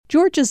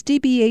Georgia's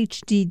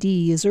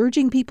DBHDD is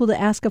urging people to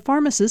ask a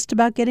pharmacist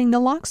about getting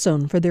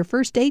naloxone for their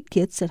first aid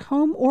kits at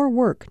home or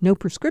work. No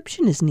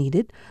prescription is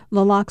needed.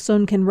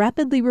 Naloxone can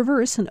rapidly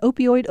reverse an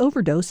opioid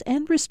overdose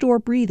and restore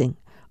breathing.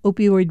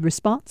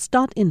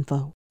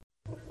 Opioidresponse.info.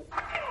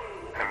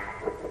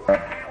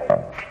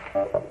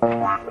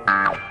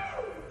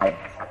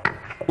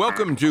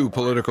 Welcome to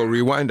Political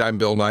Rewind. I'm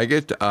Bill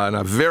Nigut. On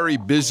a very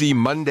busy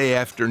Monday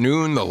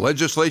afternoon, the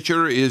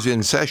legislature is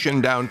in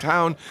session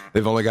downtown.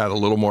 They've only got a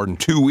little more than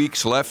 2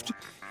 weeks left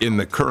in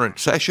the current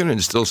session,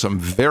 and still some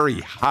very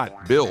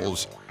hot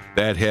bills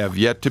that have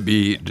yet to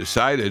be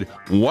decided.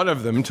 One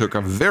of them took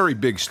a very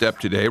big step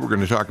today. We're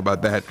going to talk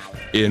about that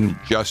in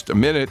just a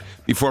minute.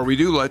 Before we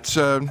do, let's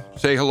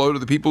say hello to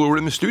the people who are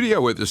in the studio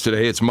with us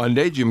today. It's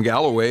Monday. Jim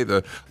Galloway,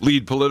 the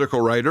lead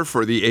political writer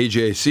for the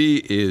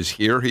AJC, is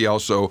here. He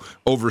also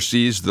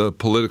oversees the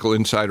Political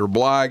Insider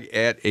blog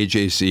at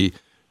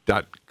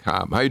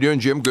AJC.com. How you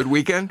doing, Jim? Good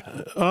weekend?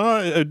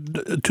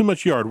 Too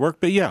much yard work,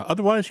 but yeah,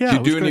 otherwise, yeah.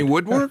 Did you do any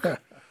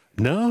woodwork?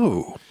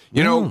 No.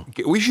 You know,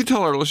 we should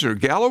tell our listener,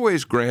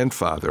 Galloway's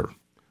grandfather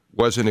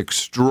was an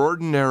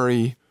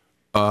extraordinary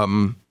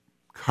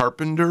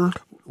carpenter,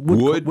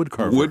 wood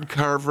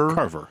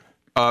carver.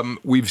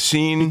 We've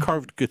seen... He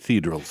carved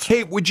cathedrals.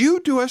 Hey, would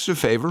you do us a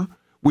favor?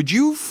 Would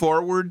you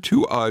forward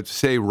to,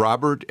 say,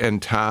 Robert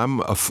and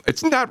Tom,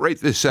 it's not right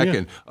this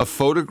second, a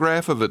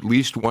photograph of at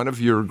least one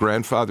of your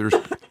grandfather's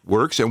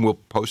works, and we'll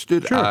post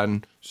it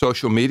on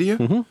social media?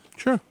 Mm-hmm.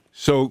 Sure.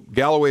 So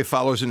Galloway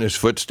follows in his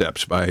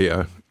footsteps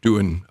by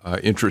doing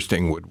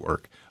interesting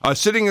woodwork.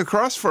 Sitting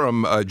across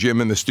from Jim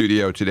in the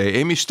studio today,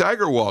 Amy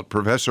Steigerwalt,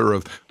 professor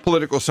of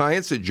political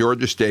science at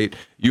Georgia State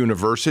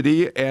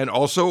University, and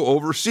also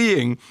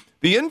overseeing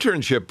the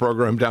internship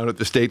program down at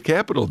the state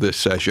capitol this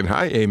session.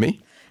 Hi,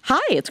 Amy.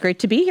 Hi, it's great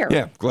to be here.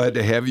 Yeah, glad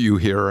to have you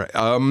here.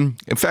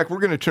 In fact, we're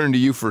going to turn to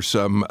you for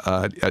some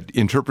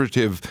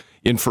interpretive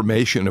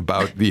information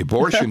about the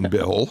abortion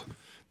bill.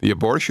 The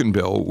abortion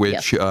bill,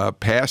 which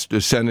passed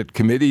a Senate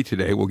committee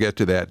today. We'll get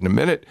to that in a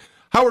minute.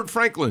 Howard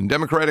Franklin,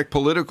 Democratic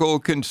political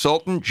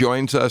consultant,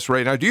 joins us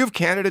right now. Do you have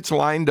candidates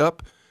lined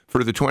up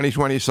for the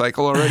 2020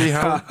 cycle already,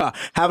 Howard?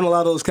 Having a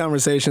lot of those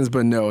conversations,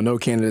 but no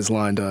candidates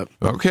lined up.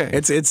 Okay.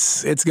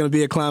 It's going to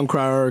be a clown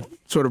crier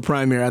sort of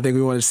primary. I think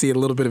we want to see a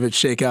little bit of it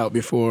shake out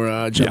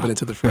before jumping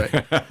into the fray.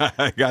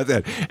 I got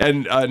that.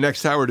 And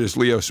next, Howard, is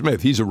Leo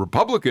Smith. He's a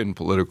Republican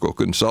political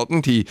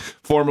consultant. He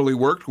formerly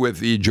worked with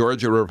the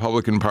Georgia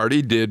Republican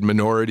Party, did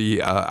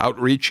minority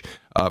outreach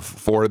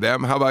for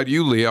them. How about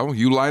you, Leo?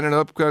 You lining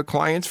up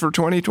clients for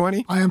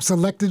 2020? I am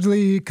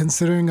selectively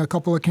considering a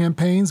couple of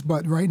campaigns,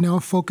 but right now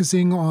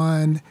focusing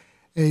on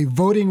a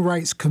voting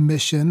rights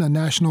commission, a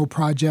national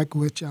project,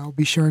 which I'll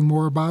be sharing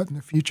more about in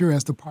the future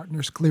as the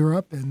partners clear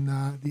up and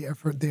the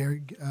effort there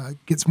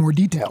gets more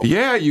detailed.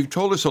 Yeah, you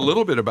told us a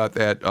little bit about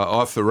that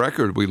off the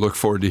record. We look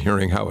forward to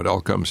hearing how it all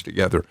comes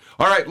together.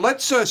 All right,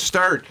 let's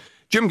start.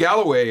 Jim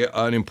Galloway,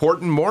 an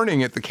important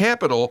morning at the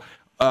Capitol.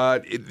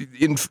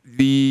 In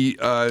the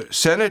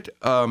Senate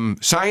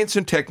Science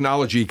and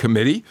Technology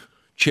Committee,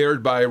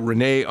 chaired by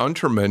Renee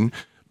Unterman,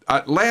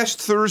 last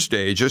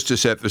Thursday, just to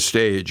set the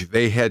stage,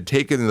 they had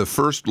taken the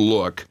first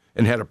look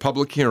and had a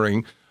public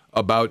hearing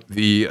about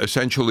the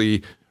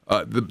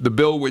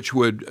bill which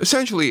would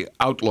essentially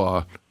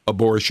outlaw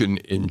abortion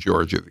in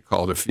Georgia. They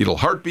call it a fetal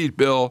heartbeat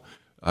bill.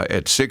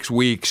 At 6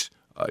 weeks,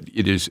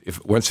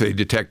 once they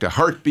detect a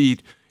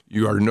heartbeat,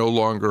 you are no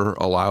longer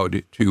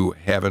allowed to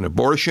have an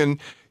abortion.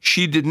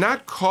 She did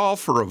not call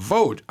for a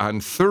vote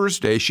on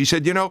Thursday. She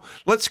said,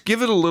 let's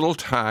give it a little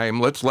time.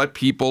 Let's let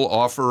people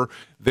offer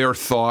their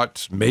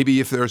thoughts, maybe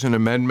if there's an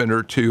amendment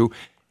or two.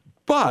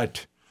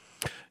 But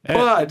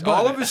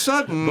all of a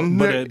sudden...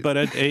 But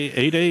at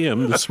 8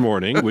 a.m. this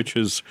morning, which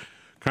is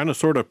kind of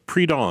sort of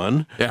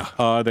pre-dawn,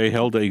 they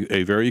held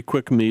a very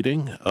quick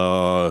meeting.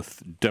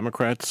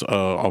 Democrats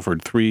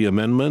offered 3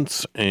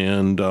 amendments,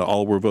 and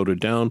all were voted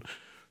down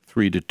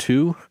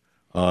 3-2.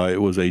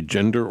 It was a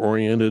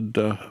gender-oriented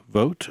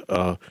vote,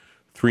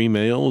 3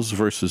 males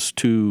versus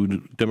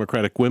 2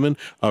 Democratic women.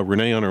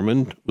 Renee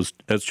Unterman,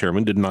 as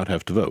chairman, did not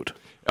have to vote.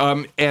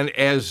 And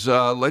as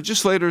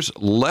legislators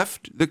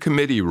left the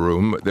committee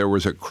room, there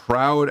was a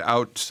crowd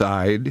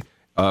outside,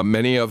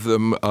 many of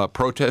them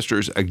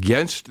protesters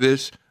against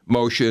this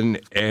motion,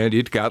 and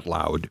it got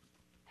loud.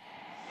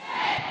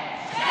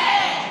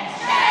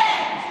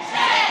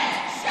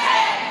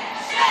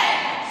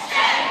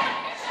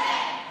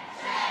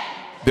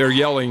 They're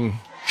yelling,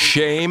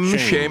 shame.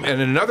 And at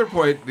another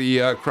point,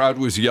 the crowd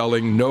was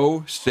yelling,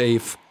 no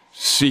safe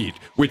seat,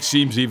 which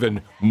seems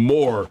even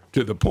more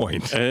to the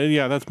point.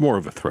 That's more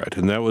of a threat.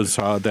 And that was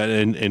that.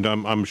 And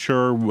I'm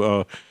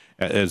sure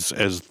as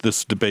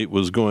this debate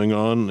was going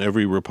on,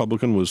 every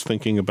Republican was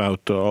thinking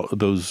about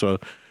those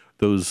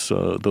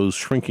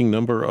shrinking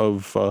number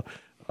of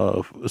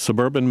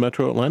suburban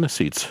Metro Atlanta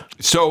seats.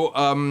 So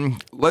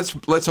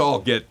let's all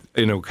get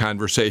in a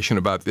conversation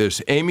about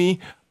this.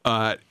 Amy,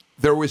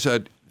 there was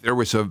a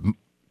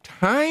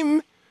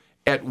time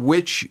at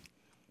which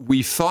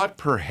we thought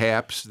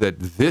perhaps that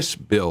this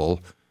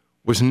bill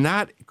was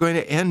not going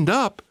to end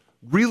up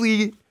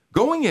really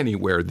going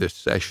anywhere this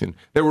session.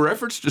 There were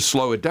efforts to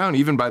slow it down,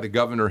 even by the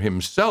governor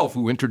himself,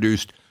 who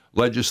introduced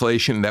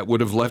legislation that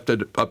would have left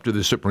it up to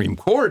the Supreme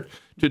Court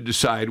to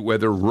decide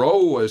whether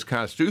Roe was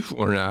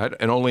constitutional or not,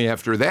 and only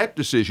after that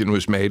decision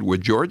was made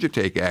would Georgia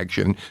take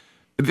action.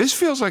 This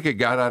feels like it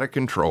got out of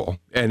control,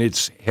 and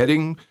it's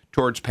heading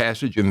towards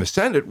passage in the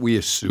Senate, we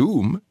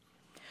assume.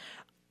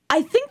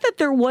 I think that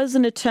there was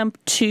an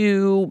attempt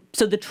so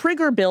the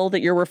trigger bill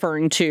that you're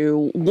referring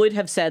to would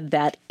have said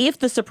that if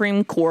the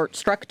Supreme Court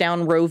struck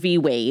down Roe v.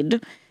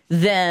 Wade,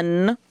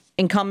 then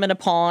incumbent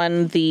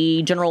upon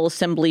the General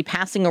Assembly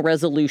passing a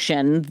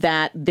resolution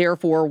that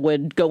therefore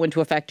would go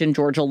into effect in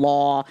Georgia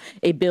law,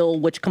 a bill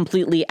which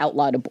completely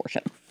outlawed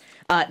abortion.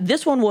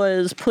 This one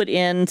was put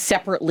in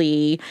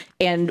separately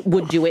and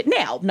would do it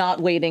now,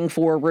 not waiting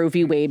for Roe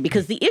v. Wade,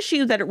 because the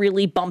issue that it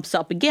really bumps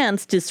up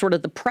against is sort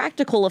of the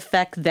practical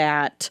effect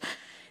that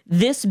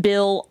this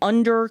bill,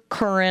 under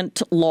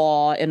current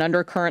law and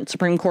under current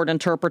Supreme Court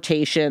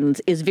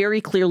interpretations, is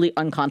very clearly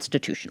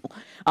unconstitutional.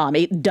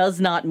 It does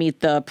not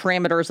meet the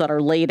parameters that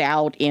are laid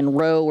out in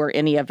Roe or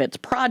any of its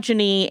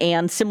progeny,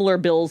 and similar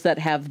bills that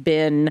have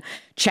been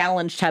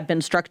challenged have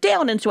been struck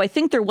down. And so I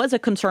think there was a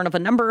concern of a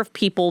number of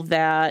people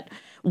that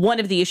one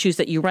of the issues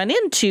that you run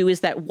into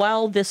is that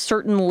while this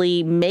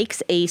certainly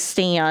makes a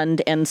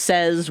stand and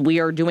says we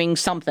are doing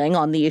something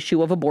on the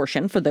issue of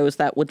abortion for those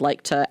that would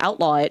like to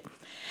outlaw it,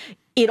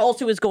 it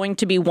also is going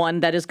to be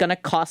one that is going to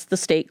cost the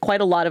state quite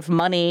a lot of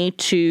money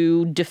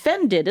to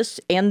defend it,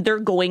 and they're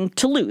going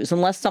to lose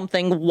unless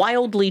something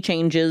wildly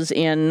changes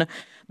in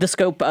the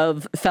scope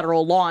of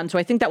federal law. And so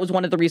I think that was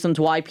one of the reasons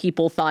why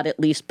people thought, at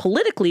least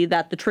politically,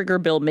 that the trigger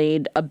bill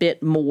made a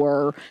bit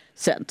more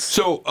sense.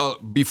 So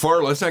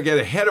let's not get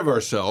ahead of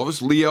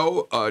ourselves.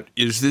 Leo,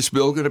 is this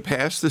bill going to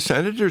pass the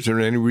Senate? Is there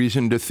any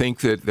reason to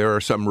think that there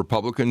are some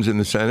Republicans in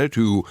the Senate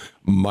who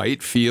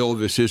might feel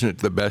this isn't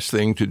the best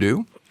thing to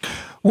do?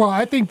 Well,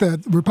 I think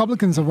that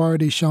Republicans have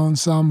already shown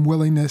some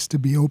willingness to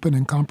be open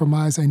and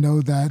compromise. I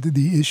know that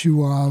the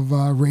issue of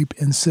rape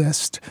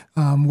incest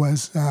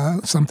was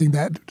something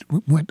that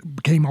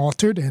became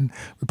altered, and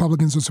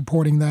Republicans are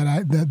supporting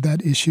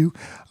that issue.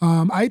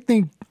 I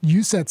think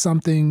you said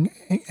something,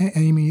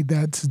 Amy,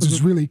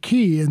 that's really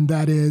key, and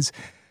that is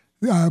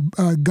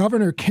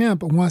Governor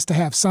Kemp wants to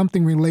have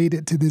something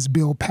related to this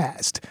bill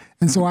passed.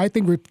 And so I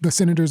think the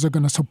senators are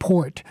going to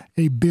support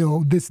a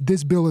bill.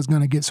 This bill is going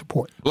to get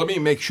support. Let me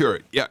make sure.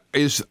 Yeah,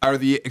 are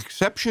the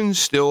exceptions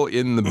still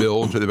in the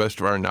bill, to the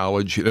best of our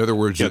knowledge? In other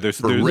words, race,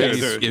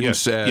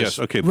 incest. Yes,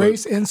 okay,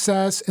 race,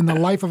 incest, and the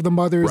life of the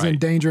mother is in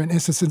danger in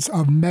instances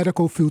of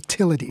medical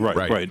futility.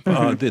 Right.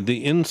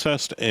 The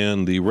incest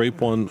and the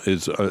rape one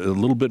is a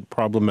little bit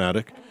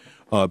problematic.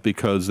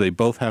 Because they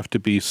both have to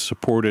be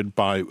supported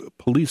by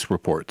police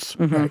reports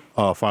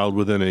filed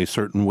within a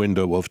certain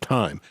window of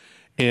time.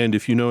 And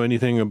if you know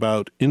anything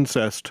about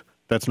incest,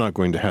 that's not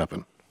going to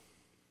happen.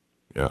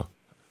 Yeah.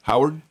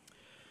 Howard?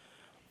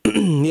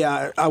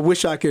 Yeah, I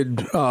wish I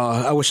could.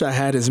 I wish I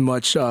had as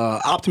much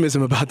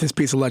optimism about this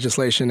piece of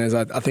legislation as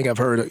I think I've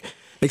heard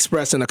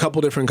expressed in a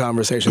couple different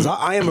conversations.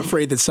 I am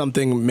afraid that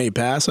something may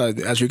pass.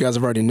 As you guys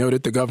have already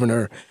noted, the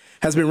governor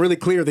has been really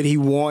clear that he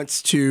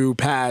wants to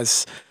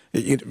pass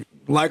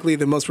likely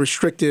the most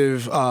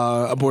restrictive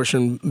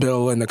abortion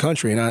bill in the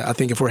country. And I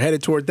think if we're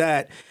headed toward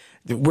that,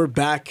 we're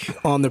back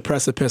on the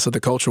precipice of the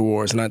culture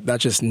wars. And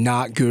that's just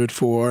not good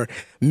for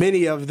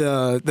many of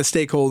the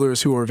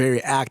stakeholders who are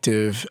very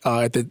active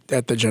at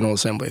the General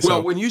Assembly.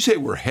 Well, when you say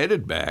we're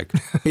headed back,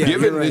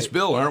 given this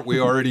bill, aren't we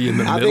already in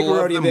the middle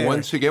of them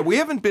once again? We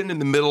haven't been in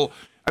the middle.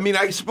 I mean,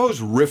 I suppose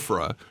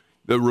RFRA,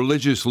 the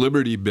Religious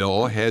Liberty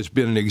Bill, has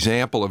been an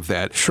example of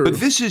that. True.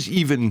 But this is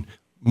even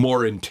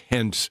more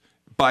intense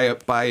by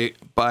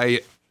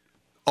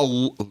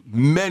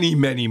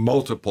many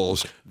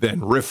multiples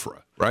than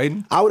RFRA, right?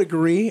 I would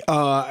agree.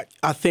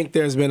 I think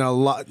there's been a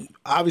lot.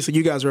 Obviously,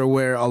 you guys are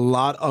aware, a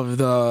lot of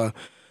the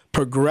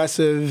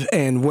progressive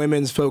and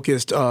women's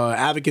focused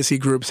advocacy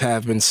groups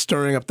have been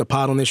stirring up the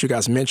pot on this. You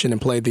guys mentioned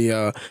and played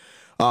the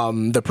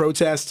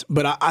protest.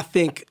 But I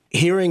think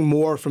hearing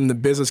more from the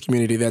business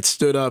community that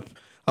stood up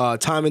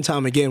time and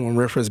time again when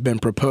RFRA has been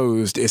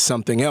proposed is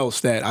something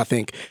else that I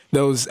think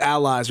those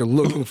allies are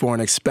looking for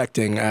and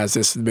expecting as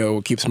this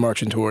bill keeps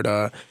marching toward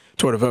a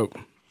vote.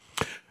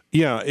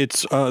 Yeah,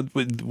 it's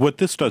what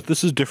this does.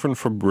 This is different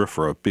from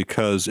RFRA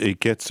because it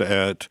gets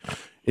at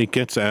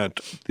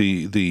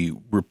the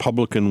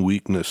Republican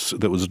weakness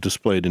that was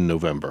displayed in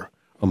November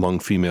among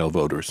female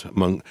voters.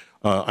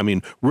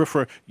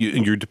 RFRA,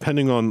 you're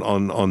depending on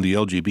the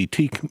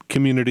LGBT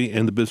community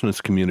and the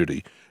business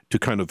community to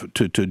kind of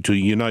to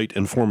unite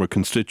and form a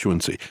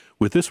constituency.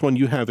 With this one,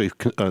 you have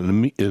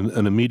an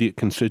immediate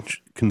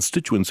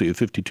constituency of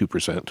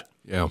 52%.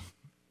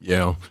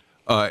 Yeah.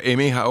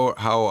 Amy, how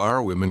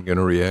are women going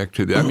to react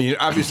to that? I mean,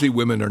 obviously,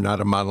 women are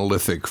not a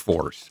monolithic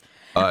force.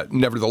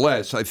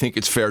 Nevertheless, I think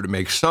it's fair to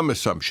make some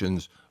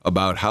assumptions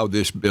about how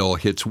this bill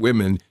hits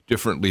women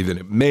differently than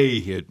it may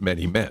hit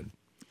many men.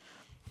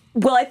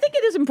 Well, I think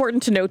it is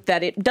important to note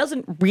that it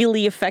doesn't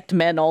really affect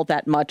men all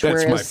that much,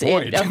 whereas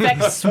it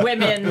affects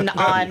women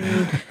on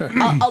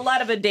a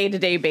lot of a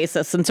day-to-day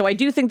basis. And so I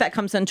do think that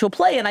comes into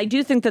play, and I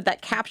do think that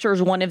that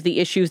captures one of the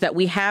issues that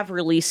we have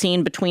really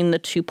seen between the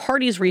two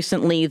parties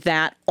recently,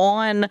 that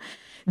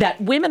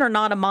women are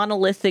not a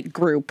monolithic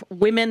group.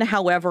 Women,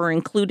 however,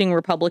 including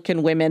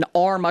Republican women,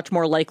 are much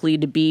more likely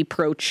to be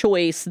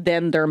pro-choice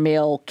than their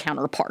male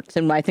counterparts.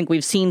 And I think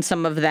we've seen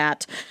some of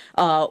that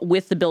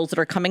with the bills that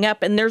are coming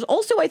up. And there's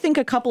also, I think,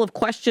 a couple of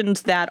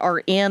questions that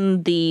are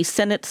in the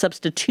Senate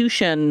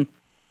substitution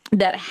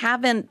that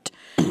haven't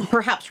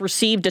perhaps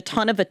received a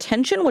ton of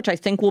attention, which I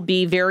think will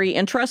be very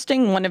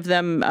interesting. One of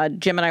them,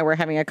 Jim and I were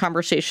having a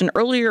conversation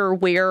earlier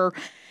where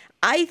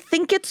I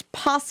think it's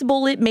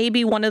possible it may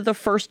be one of the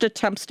first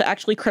attempts to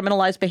actually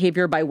criminalize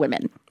behavior by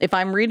women. If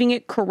I'm reading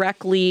it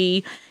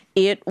correctly,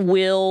 it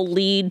will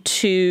lead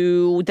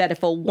to that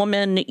if a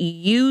woman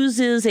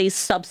uses a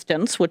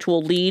substance which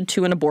will lead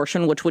to an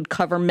abortion, which would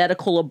cover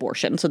medical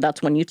abortion, so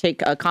that's when you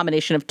take a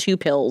combination of 2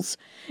 pills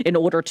in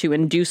order to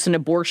induce an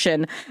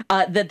abortion,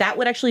 that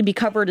would actually be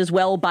covered as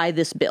well by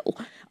this bill.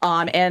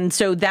 And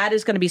so that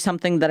is going to be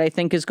something that I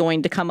think is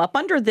going to come up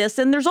under this.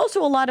 And there's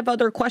also a lot of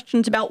other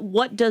questions about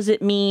what does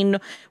it mean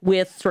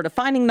with sort of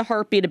finding the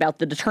heartbeat, about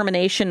the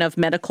determination of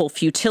medical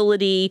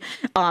futility.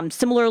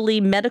 Similarly,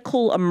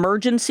 medical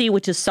emergency,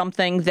 which is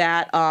something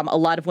that a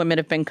lot of women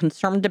have been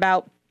concerned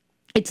about.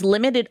 It's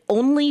limited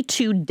only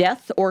to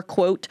death or,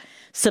 quote,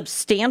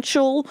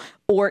 substantial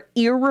or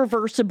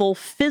irreversible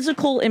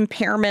physical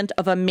impairment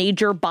of a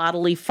major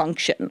bodily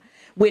function,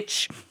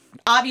 which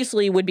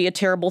obviously would be a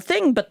terrible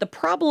thing. But the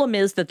problem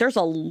is that there's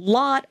a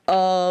lot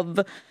of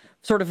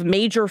sort of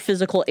major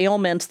physical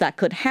ailments that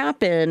could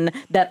happen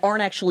that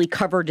aren't actually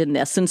covered in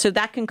this. And so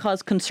that can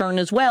cause concern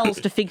as well, as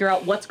to figure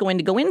out what's going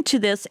to go into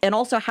this, and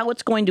also how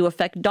it's going to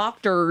affect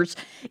doctors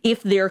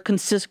if they're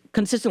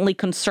consistently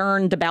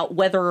concerned about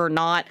whether or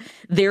not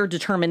their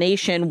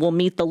determination will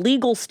meet the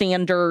legal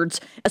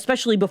standards,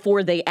 especially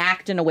before they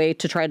act in a way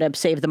to try to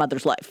save the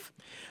mother's life.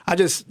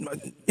 There's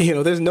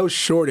no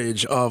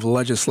shortage of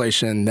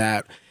legislation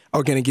that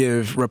are going to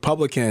give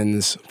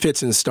Republicans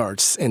fits and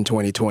starts in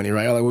 2020,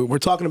 right? Like, we're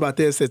talking about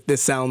this.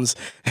 This sounds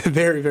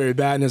very, very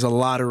bad, and there's a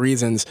lot of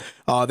reasons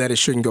that it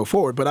shouldn't go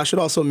forward. But I should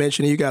also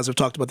mention, and you guys have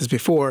talked about this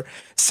before,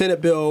 Senate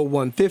Bill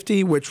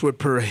 150, which would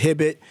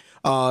prohibit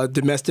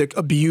domestic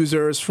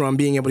abusers from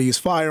being able to use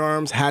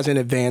firearms, hasn't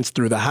advanced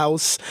through the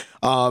House.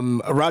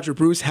 Roger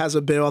Bruce has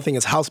a bill, I think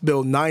it's House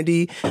Bill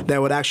 90,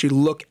 that would actually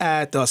look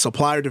at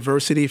supplier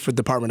diversity for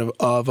Department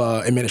of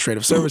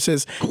Administrative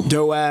Services,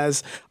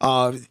 DOAS.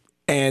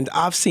 And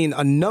I've seen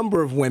a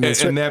number of women.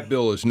 And that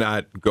bill is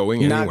not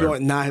going anywhere.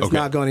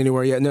 Not going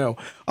anywhere yet, no.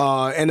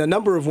 And a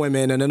number of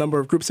women and a number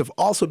of groups have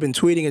also been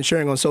tweeting and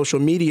sharing on social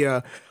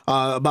media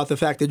about the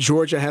fact that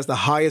Georgia has the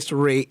highest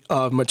rate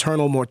of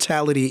maternal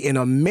mortality in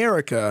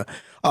America.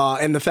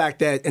 And the fact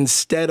that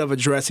instead of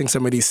addressing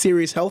some of these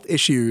serious health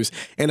issues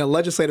in a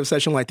legislative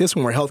session like this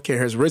one, where healthcare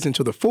has risen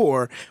to the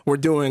fore, we're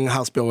doing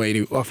House Bill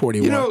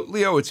 41. You know,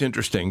 Leo, it's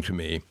interesting to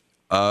me.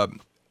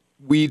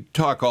 We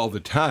talk all the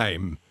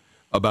time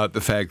about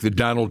the fact that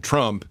Donald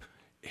Trump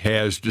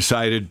has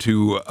decided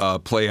to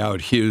play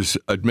out his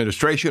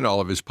administration,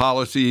 all of his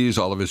policies,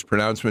 all of his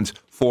pronouncements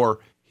for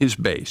his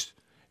base,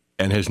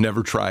 and has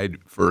never tried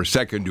for a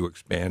second to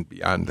expand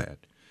beyond that.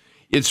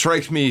 It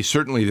strikes me,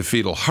 certainly the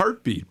fetal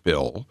heartbeat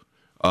bill,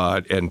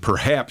 and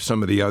perhaps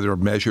some of the other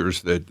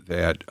measures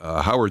that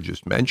Howard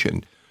just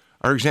mentioned,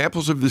 are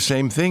examples of the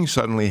same thing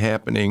suddenly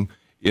happening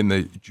in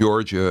the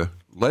Georgia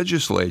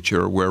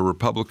legislature, where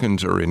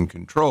Republicans are in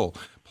control,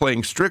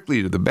 playing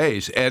strictly to the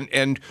base.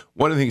 And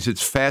one of the things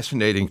that's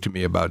fascinating to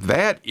me about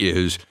that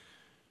is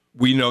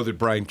we know that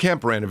Brian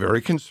Kemp ran a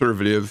very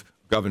conservative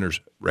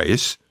governor's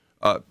race,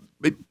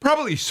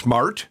 probably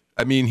smart.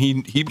 I mean,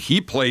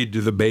 he played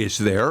to the base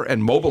there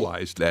and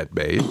mobilized that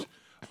base.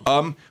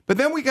 But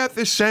then we got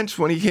this sense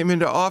when he came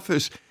into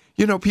office,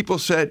 people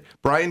said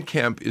Brian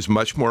Kemp is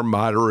much more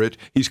moderate.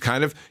 He's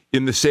kind of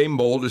in the same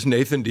mold as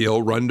Nathan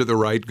Deal, run to the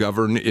right,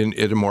 govern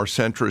in a more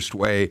centrist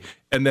way.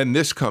 And then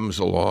this comes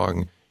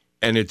along,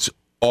 and it's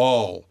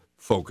all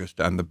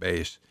focused on the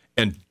base,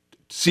 and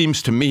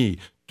seems to me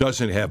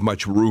doesn't have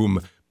much room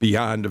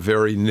beyond a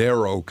very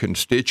narrow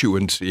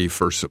constituency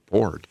for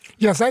support.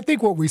 Yes, I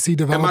think what we see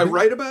developing. Am I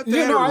right about that?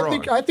 No, or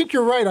I think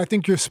you're right. I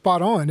think you're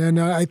spot on, and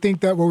I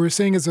think that what we're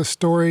seeing is a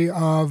story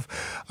of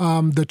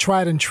the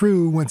tried and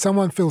true. When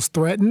someone feels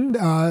threatened,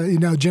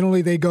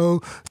 generally they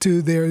go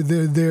to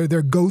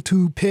their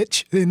go-to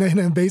pitch in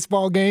a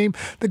baseball game.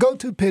 The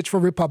go-to pitch for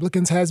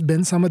Republicans has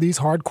been some of these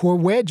hardcore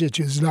wedge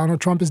issues.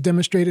 Donald Trump has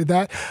demonstrated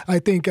that. I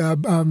think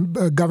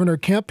Governor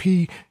Kemp,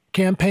 he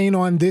campaign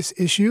on this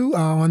issue,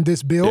 on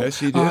this bill. Yes,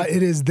 he did.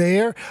 It is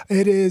there.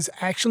 It is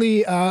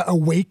actually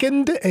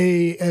awakened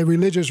a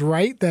religious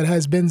right that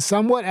has been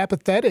somewhat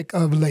apathetic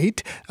of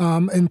late,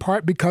 in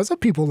part because of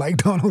people like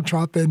Donald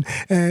Trump and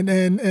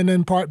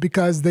in part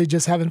because they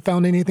just haven't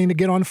found anything to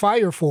get on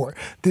fire for.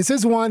 This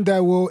is one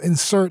that will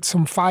insert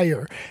some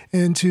fire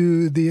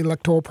into the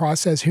electoral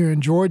process here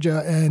in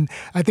Georgia. And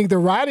I think they're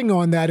riding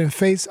on that in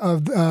face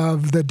of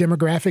the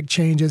demographic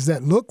changes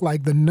that look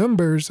like the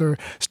numbers are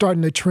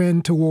starting to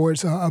trend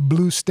towards a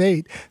blue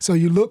state. So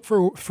you look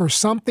for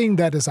something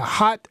that is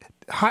a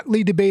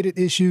hotly debated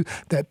issue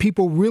that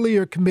people really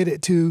are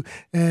committed to,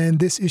 and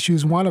this issue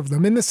is one of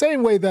them. In the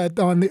same way that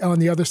on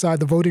the other side,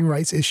 the voting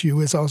rights issue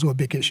is also a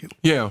big issue.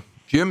 Yeah.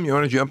 Jim, you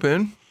want to jump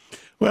in?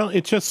 Well,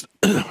 it's just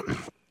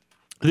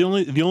the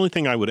only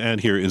thing I would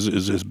add here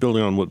is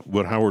building on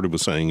what Howard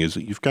was saying, is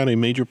that you've got a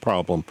major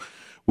problem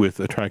with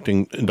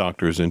attracting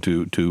doctors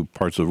into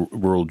parts of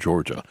rural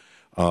Georgia.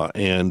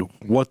 And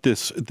what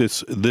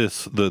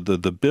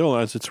the bill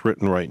as it's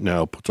written right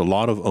now puts a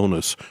lot of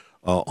onus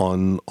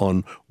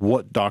on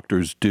what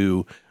doctors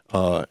do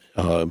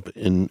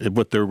in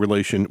what their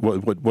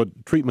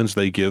what treatments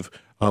they give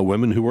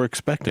women who are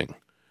expecting.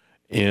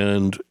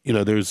 And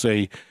there's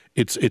it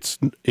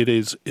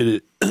is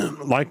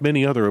like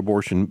many other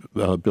abortion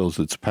bills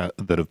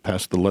that have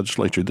passed the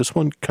legislature. This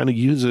one kind of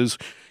uses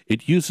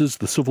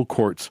the civil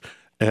courts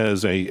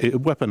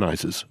it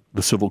weaponizes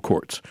the civil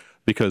courts.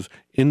 Because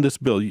in this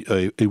bill,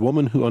 a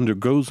woman who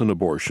undergoes an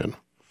abortion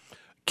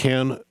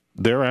can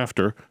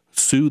thereafter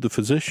sue the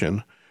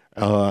physician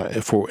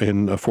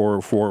in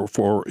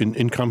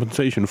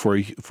compensation for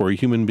a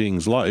human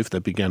being's life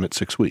that began at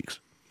 6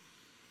 weeks.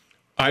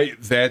 I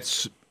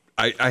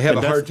have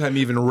a hard time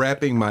even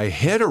wrapping my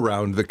head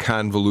around the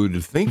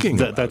convoluted thinking.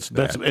 That's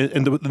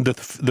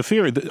the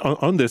fear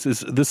on this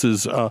is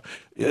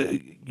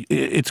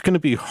it's going to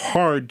be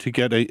hard to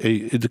get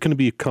it's going to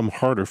become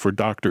harder for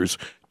doctors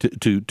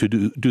to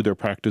do their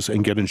practice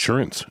and get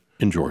insurance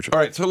in Georgia. All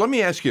right, so let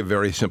me ask you a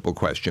very simple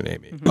question,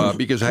 Amy,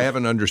 because I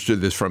haven't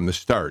understood this from the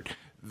start.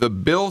 The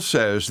bill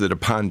says that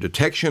upon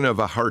detection of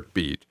a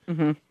heartbeat,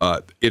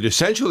 it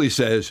essentially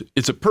says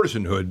it's a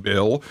personhood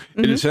bill.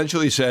 Mm-hmm. It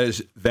essentially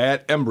says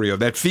that embryo,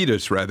 that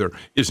fetus rather,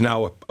 is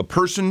now a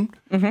person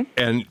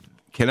and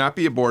cannot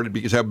be aborted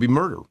because that would be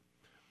murder.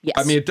 Yes.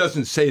 I mean, it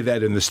doesn't say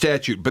that in the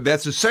statute, but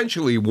that's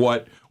essentially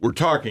what we're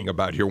talking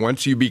about here.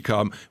 Once you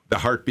become, the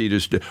heartbeat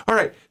is... All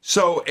right,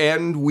 so,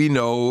 and we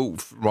know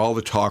from all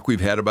the talk we've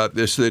had about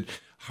this that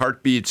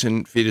heartbeats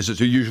in fetuses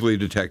are usually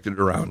detected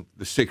around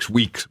the 6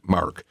 weeks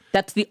mark.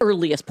 That's the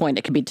earliest point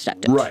it can be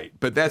detected. Right.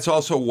 But that's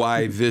also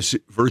why this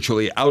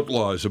virtually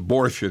outlaws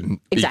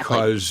abortion,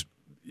 because,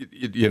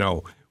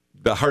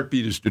 the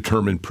heartbeat is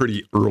determined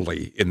pretty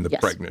early in the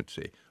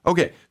pregnancy.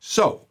 Okay.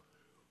 So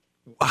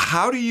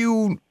how do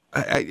you,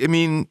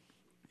 is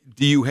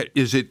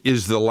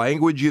the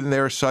language in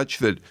there such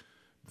that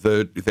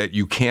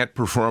you can't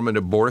perform an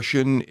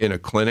abortion in a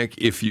clinic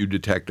if you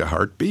detect a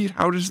heartbeat?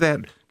 How is that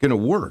going to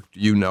work? Do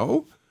you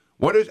know?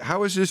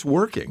 How is this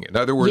working? In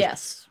other words,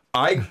 yes.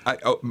 A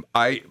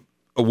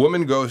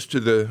woman goes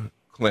to the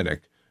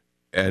clinic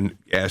and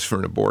asks for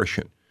an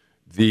abortion.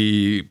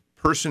 The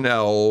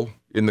personnel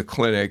in the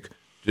clinic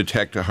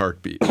detect a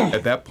heartbeat.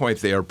 At that point,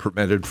 they are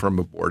prevented from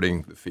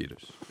aborting the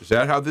fetus. Is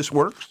that how this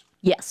works?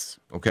 Yes.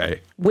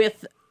 Okay.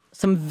 With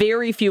some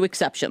very few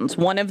exceptions.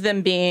 One of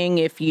them being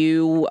if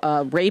you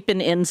rape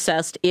and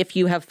incest, if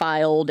you have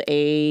filed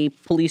a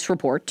police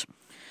report.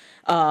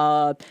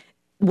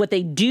 What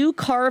they do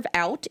carve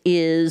out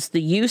is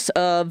the use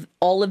of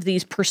all of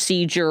these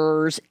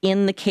procedures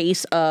in the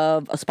case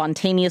of a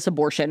spontaneous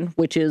abortion,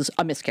 which is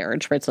a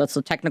miscarriage, right? So that's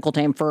the technical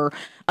name for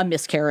a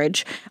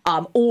miscarriage,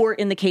 or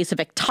in the case of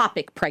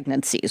ectopic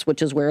pregnancies,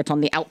 which is where it's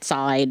on the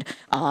outside,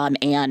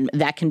 and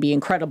that can be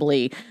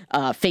incredibly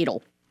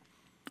fatal.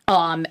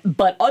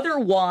 But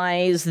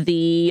otherwise,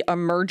 the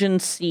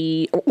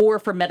emergency or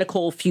for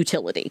medical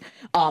futility.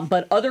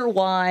 But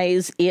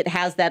otherwise, it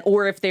has that,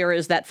 or if there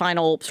is that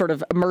final sort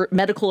of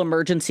medical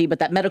emergency, but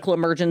that medical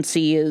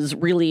emergency is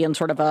really in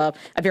sort of a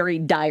very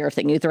dire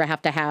thing. You either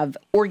have to have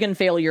organ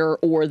failure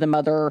or the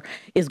mother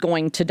is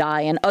going to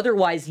die. And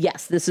otherwise,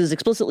 yes, this is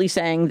explicitly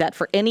saying that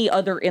for any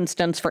other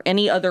instance, for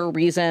any other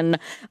reason,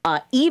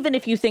 even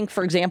if you think,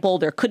 for example,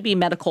 there could be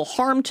medical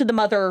harm to the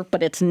mother,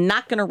 but it's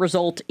not going to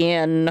result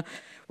in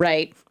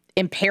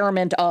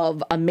impairment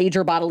of a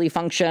major bodily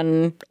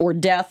function or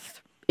death,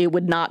 it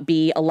would not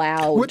be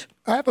allowed.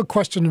 I have a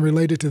question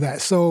related to that.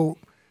 So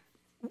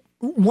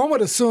one would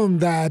assume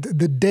that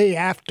the day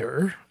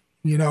after,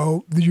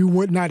 you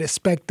would not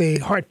expect a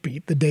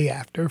heartbeat the day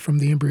after from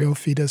the embryo,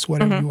 fetus,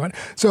 whatever you want.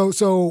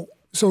 So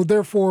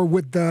therefore,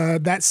 with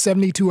that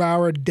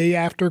 72-hour day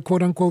after,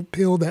 quote unquote,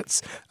 pill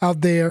that's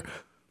out there,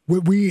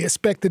 would we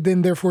expect to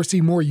then therefore see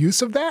more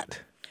use of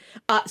that?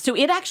 So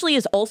it actually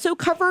is also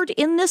covered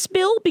in this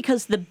bill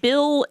because the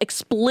bill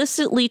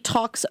explicitly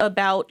talks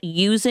about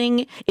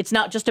it's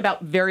not just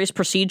about various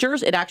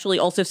procedures. It actually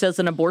also says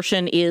an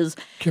abortion is,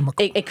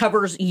 it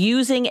covers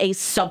using a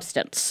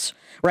substance,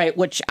 right,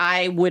 which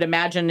I would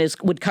imagine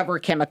would cover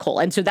chemical.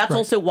 And so that's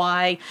also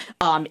why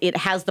it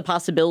has the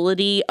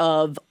possibility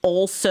of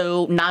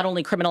also not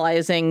only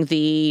criminalizing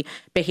the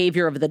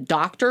behavior of the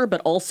doctor,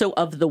 but also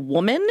of the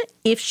woman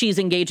if she's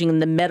engaging in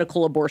the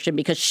medical abortion,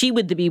 because she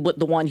would be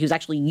the one who's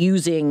actually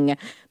using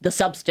the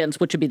substance,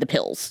 which would be the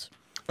pills.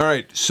 All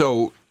right.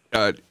 So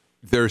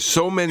there's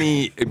so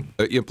many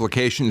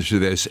implications to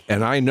this.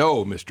 And I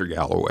know, Mr.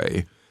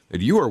 Galloway,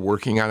 that you are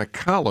working on a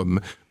column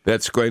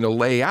that's going to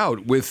lay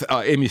out, with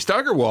Amy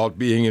Steigerwald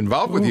being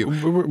involved with you,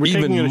 we're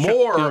even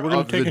more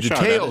of the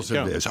details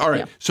of this. All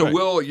right.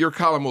 So your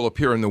column will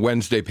appear in the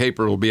Wednesday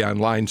paper. It'll be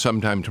online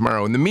sometime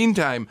tomorrow. In the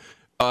meantime,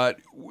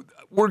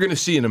 we're going to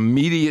see an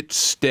immediate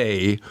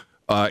stay.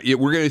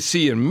 We're going to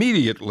see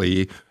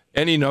immediately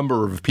any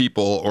number of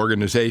people,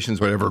 organizations,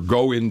 whatever,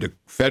 go into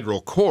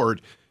federal court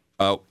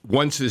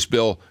once this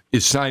bill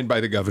is signed by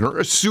the governor,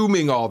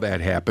 assuming all that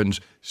happens,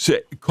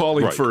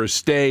 calling for a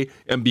stay.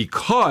 And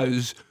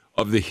because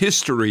of the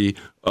history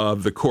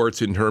of the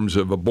courts in terms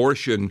of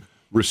abortion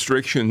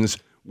restrictions,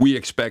 we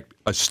expect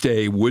a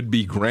stay would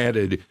be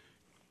granted.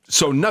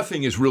 So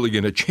nothing is really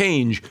going to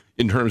change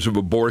in terms of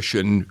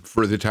abortion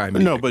for the time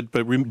being. No, but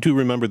do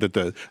remember that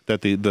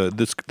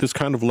this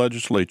kind of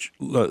legislative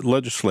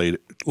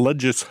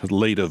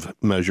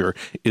measure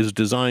is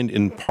designed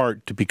in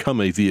part to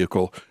become a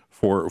vehicle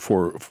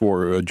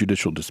for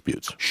judicial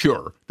disputes.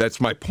 Sure,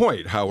 that's my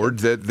point, Howard.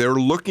 That they're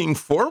looking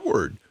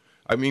forward.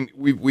 I mean,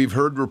 we've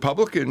heard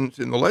Republicans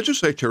in the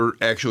legislature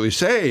actually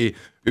say it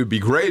would be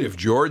great if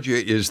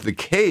Georgia is the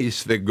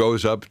case that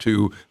goes up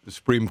to the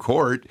Supreme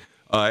Court.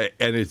 And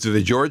it's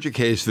the Georgia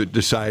case that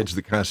decides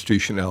the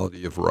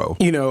constitutionality of Roe.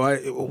 You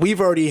know,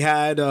 we've already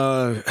had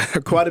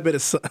quite a bit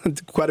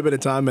of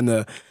time in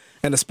the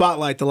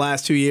spotlight the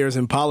last 2 years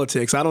in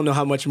politics. I don't know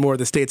how much more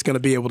the state's going to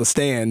be able to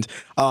stand.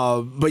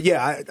 But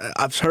yeah,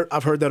 I've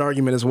heard that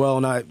argument as well,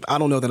 and I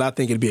don't know that I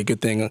think it'd be a good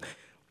thing.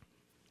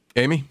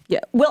 Amy?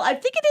 Yeah. Well, I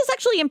think it is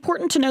actually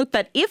important to note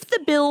that if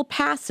the bill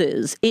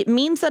passes, it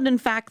means that, in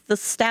fact, the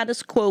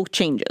status quo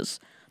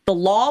changes. The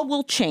law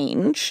will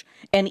change,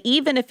 and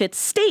even if it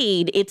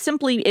stayed,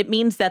 it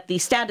means that the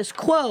status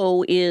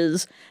quo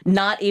is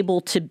not able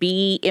to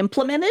be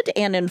implemented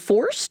and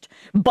enforced,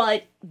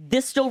 but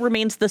this still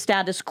remains the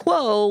status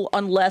quo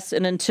unless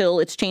and until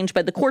it's changed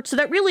by the court. So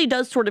that really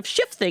does sort of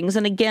shift things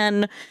and,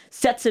 again,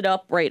 sets it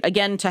up,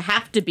 again, to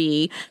have to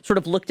be sort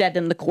of looked at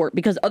in the court,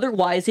 because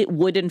otherwise it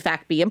would, in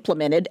fact, be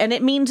implemented. And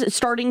it means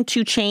starting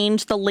to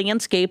change the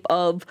landscape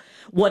of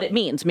what it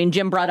means. I mean,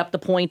 Jim brought up the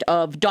point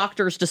of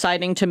doctors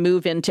deciding to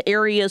move into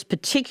areas,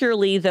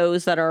 particularly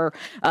those that are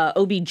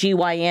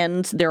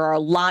OBGYNs. There are a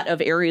lot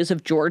of areas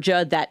of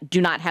Georgia that do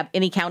not have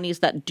any counties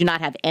that do not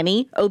have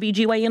any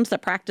OBGYNs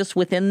that practice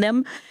within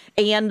them.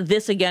 And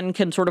this, again,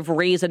 can sort of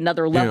raise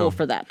another level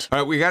for that. All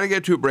right, we got to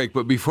get to a break.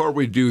 But before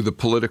we do the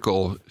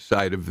political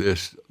side of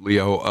this,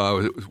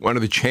 Leo, one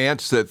of the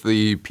chants that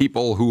the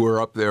people who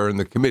were up there in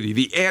the committee,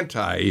 the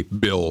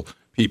anti-bill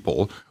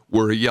people,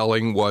 were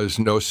yelling was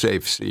no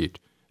safe seat.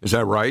 Is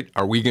that right?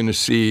 Are we going to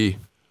see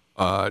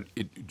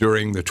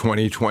during the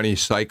 2020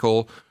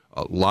 cycle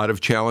a lot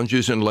of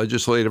challenges in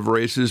legislative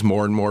races,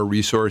 more and more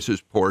resources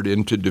poured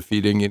into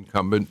defeating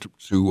incumbents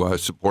who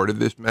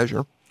supported this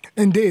measure?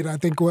 Indeed. I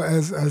think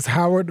as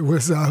Howard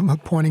was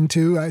pointing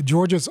to,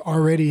 Georgia's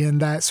already in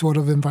that sort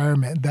of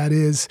environment. That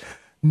is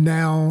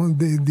now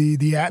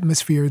the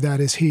atmosphere that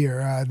is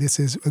here. This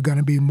is going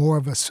to be more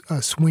of a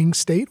swing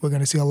state. We're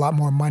going to see a lot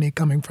more money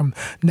coming from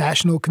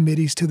national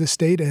committees to the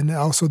state, and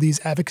also these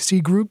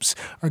advocacy groups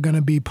are going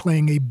to be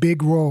playing a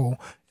big role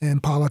in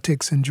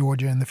politics in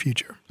Georgia in the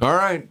future. All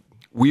right.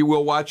 We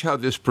will watch how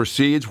this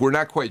proceeds. We're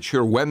not quite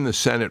sure when the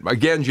Senate,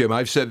 again, Jim,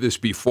 I've said this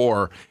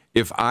before,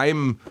 if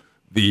I'm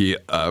the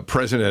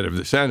president of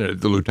the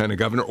Senate, the lieutenant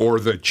governor, or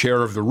the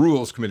chair of the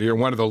Rules Committee, or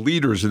one of the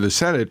leaders of the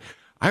Senate,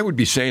 I would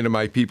be saying to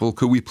my people,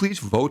 could we please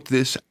vote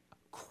this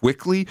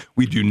quickly?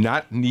 We do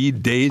not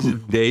need days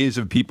and days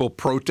of people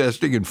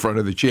protesting in front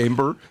of the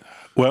chamber.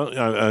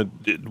 Well,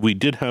 we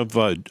did have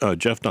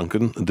Jeff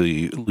Duncan,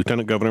 the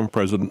lieutenant governor and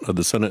president of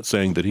the Senate,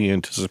 saying that he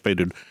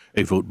anticipated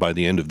a vote by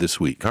the end of this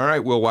week. All right,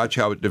 we'll watch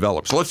how it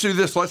develops. Let's do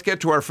this. Let's get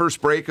to our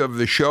first break of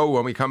the show.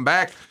 When we come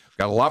back,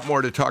 got a lot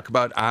more to talk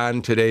about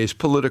on today's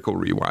Political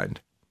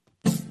Rewind.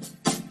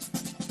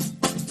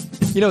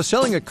 You know,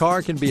 selling a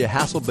car can be a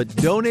hassle, but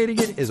donating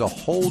it is a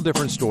whole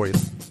different story.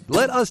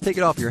 Let us take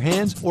it off your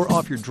hands or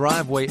off your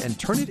driveway and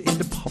turn it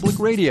into public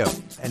radio,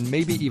 and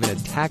maybe even a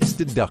tax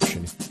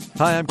deduction.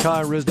 Hi, I'm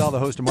Kai Risdahl, the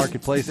host of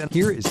Marketplace, and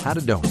here is how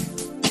to donate.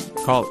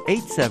 Call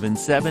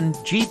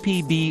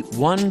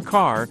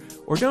 877-GPB-1CAR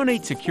or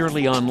donate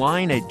securely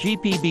online at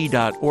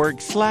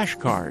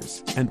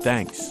gpb.org/cars. And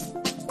thanks.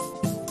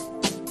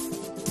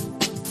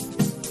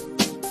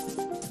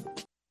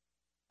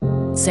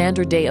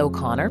 Sandra Day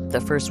O'Connor, the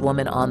first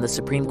woman on the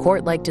Supreme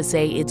Court, liked to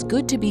say it's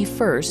good to be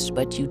first,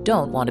 but you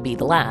don't want to be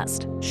the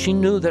last. She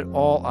knew that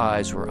all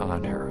eyes were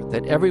on her,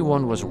 that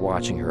everyone was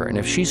watching her, and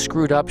if she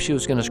screwed up, she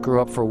was going to screw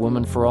up for a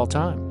woman for all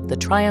time. The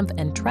triumph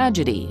and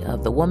tragedy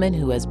of the woman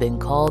who has been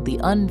called the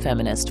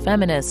unfeminist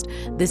feminist,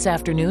 this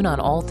afternoon on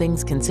All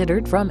Things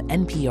Considered from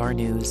NPR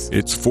News.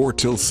 It's 4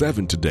 till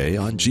 7 today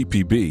on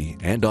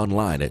GPB and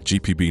online at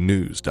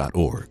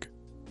gpbnews.org.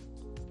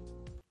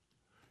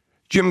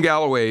 Jim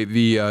Galloway,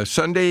 the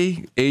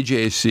Sunday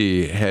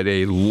AJC had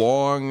a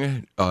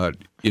long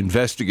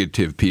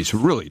investigative piece,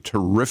 really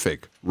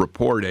terrific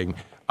reporting.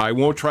 I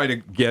won't try to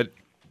get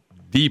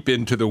deep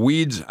into the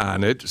weeds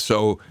on it,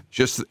 so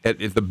just at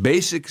the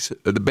basics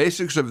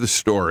of the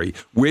story,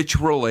 which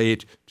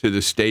relate to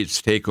the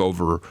state's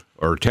takeover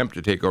or attempt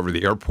to take over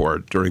the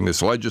airport during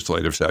this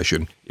legislative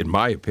session, in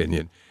my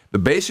opinion. The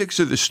basics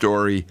of the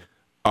story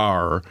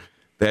are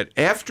that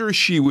after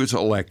she was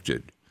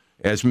elected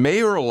as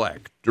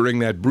mayor-elect during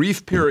that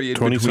brief period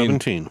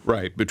 2017.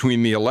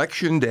 between the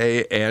election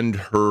day and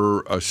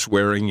her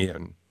swearing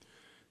in,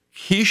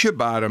 Keisha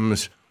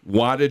Bottoms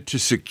wanted to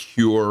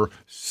secure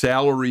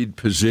salaried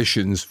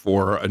positions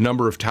for a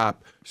number of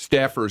top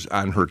staffers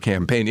on her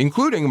campaign,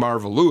 including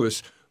Marva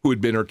Lewis, who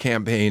had been her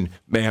campaign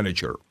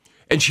manager.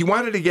 And she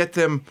wanted to get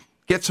some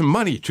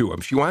money to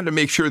them. She wanted to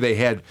make sure they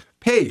had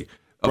pay.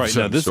 Right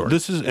now, this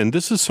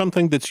is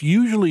something that's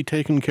usually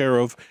taken care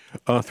of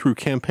through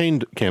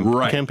campaign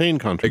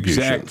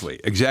contributions.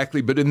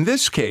 Exactly. But in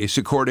this case,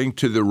 according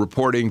to the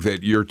reporting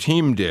that your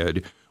team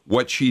did,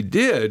 what she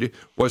did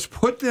was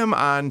put them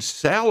on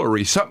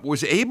salary.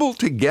 Was able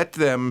to get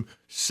them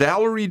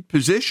salaried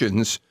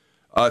positions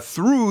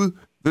through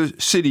the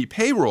city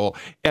payroll.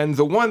 And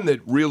the one that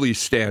really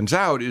stands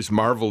out is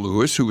Marva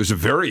Lewis, who was a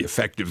very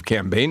effective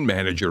campaign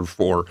manager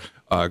for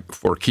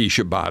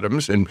Keisha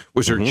Bottoms and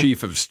was her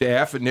chief of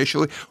staff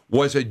initially,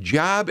 was a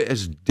job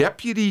as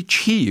deputy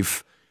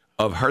chief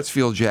of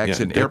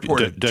Hartsfield-Jackson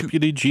Airport.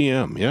 Deputy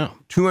GM,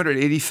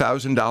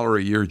 $280,000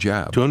 a year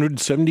job.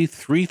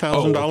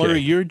 $273,000 a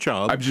year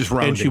job. I'm just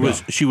rounding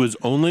up. She was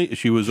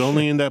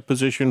only in that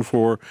position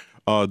for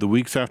the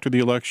weeks after the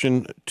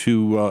election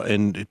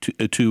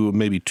to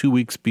maybe 2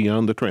 weeks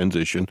beyond the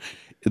transition.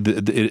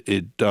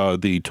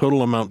 The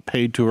total amount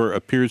paid to her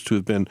appears to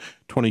have been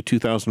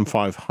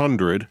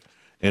 $22,500,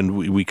 and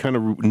we kind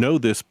of know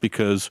this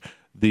because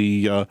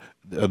the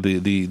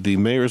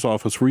mayor's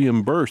office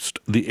reimbursed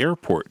the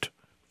airport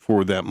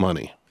for that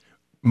money.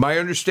 My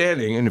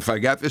understanding, and if I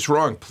got this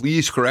wrong,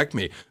 please correct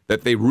me,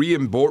 that they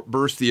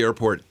reimbursed the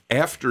airport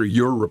after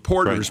your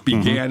reporters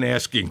began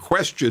asking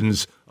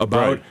questions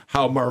about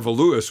how Marva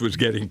Lewis was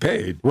getting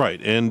paid. Right,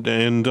 and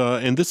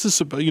this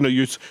is,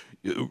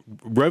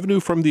 revenue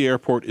from the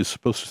airport is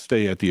supposed to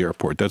stay at the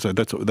airport. That's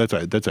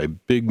a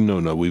big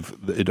no-no.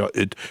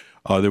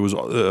 There was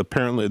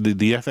apparently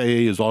the FAA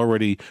is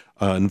already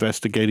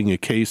investigating a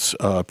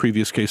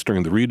previous case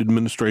during the Reid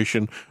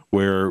administration,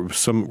 where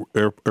some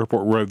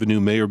airport revenue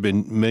may or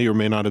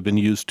may not have been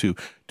used to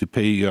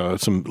pay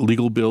some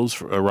legal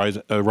bills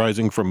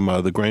arising from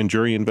the grand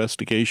jury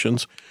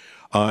investigations,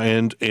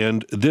 and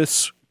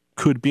this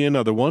could be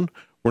another one.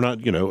 We're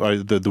not,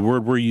 the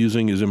word we're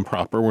using is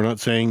improper. We're not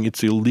saying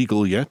it's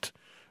illegal yet.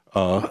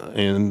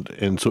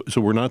 And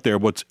so we're not there.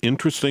 What's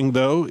interesting,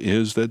 though,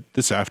 is that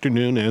this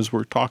afternoon, as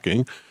we're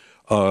talking,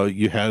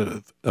 you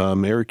had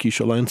Mayor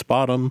Keisha Lance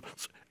Bottoms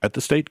at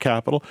the state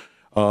capitol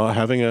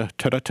having a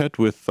tete-a-tete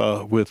with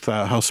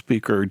House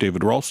Speaker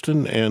David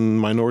Ralston and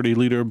Minority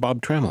Leader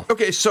Bob Trammell.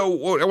 Okay,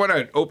 so I want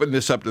to open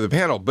this up to the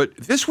panel, but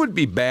this would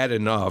be bad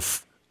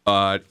enough.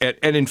 And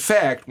in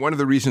fact, one of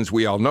the reasons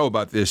we all know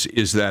about this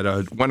is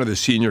that one of the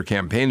senior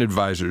campaign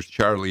advisors,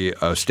 Charlie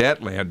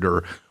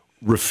Statlander,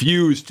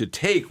 refused to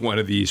take one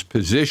of these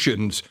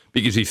positions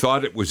because he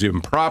thought it was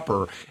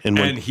improper, and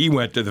he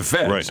went to the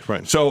feds.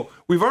 Right. So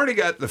we've already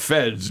got the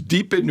feds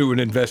deep into an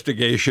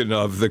investigation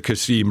of the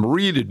Kasim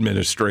Reed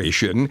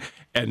administration,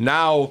 and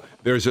now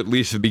there's at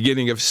least the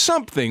beginning of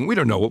something. We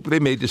don't know. They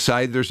may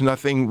decide there's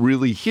nothing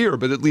really here,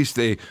 but at least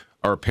they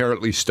are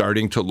apparently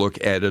starting to look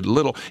at it a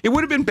little. It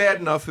would have been bad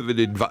enough if it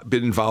had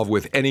been involved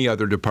with any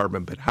other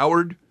department, but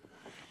Howard,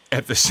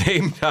 at the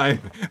same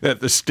time that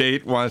the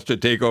state wants to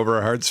take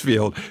over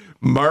Hartsfield,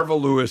 Marva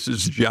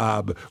Lewis's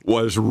job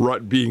was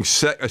being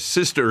a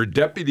sister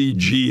deputy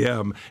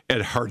GM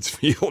at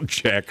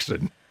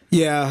Hartsfield-Jackson.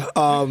 Yeah,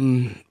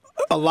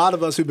 a lot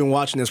of us who've been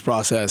watching this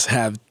process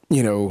have,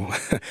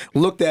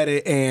 looked at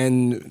it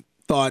and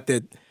thought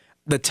that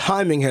the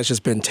timing has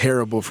just been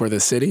terrible for the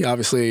city.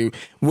 Obviously,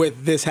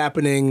 with this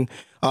happening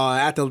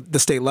at the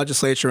state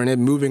legislature and it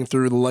moving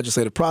through the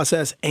legislative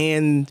process,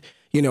 and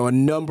a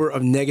number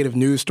of negative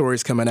news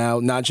stories coming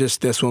out, not just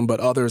this one, but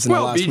others in the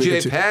last week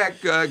or two. BJ Pack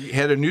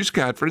had a news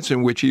conference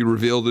in which he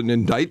revealed an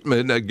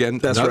indictment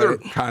against another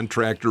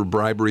contractor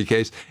bribery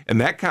case,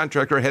 and that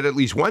contractor had at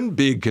least one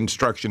big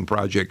construction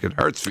project at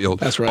Hartsfield.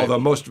 That's right. Although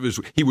most of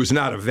he was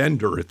not a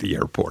vendor at the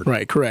airport.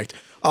 Right, correct.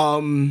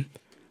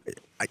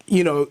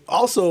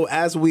 Also,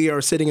 as we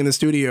are sitting in the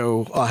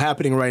studio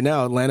happening right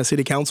now, Atlanta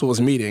City Council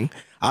is meeting.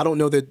 I don't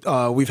know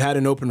that we've had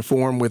an open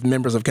forum with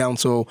members of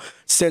council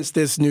since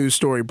this news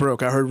story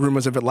broke. I heard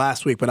rumors of it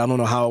last week, but I don't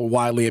know how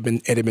widely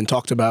it had been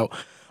talked about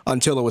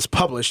until it was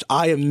published.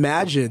 I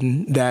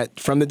imagine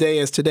that from the day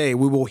as today,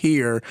 we will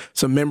hear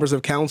some members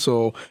of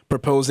council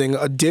proposing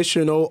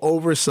additional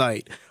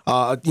oversight,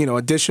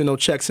 additional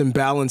checks and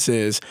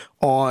balances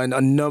on a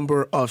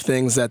number of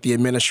things that the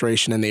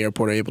administration and the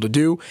airport are able to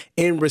do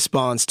in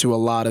response to a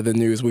lot of the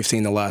news we've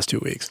seen the last 2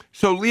 weeks.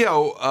 So,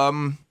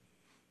 Leo,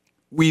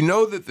 we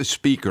know that the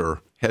speaker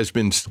has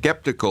been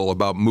skeptical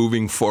about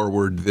moving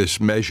forward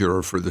this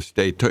measure for the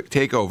state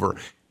takeover.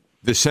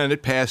 The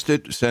Senate passed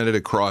it, sent it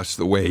across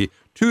the way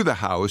to the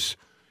House.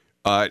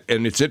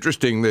 And it's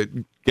interesting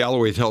that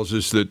Galloway tells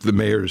us that the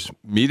mayor's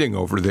meeting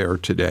over there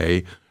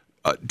today.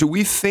 Do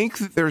we think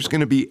that there's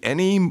going to be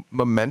any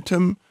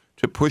momentum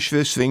to push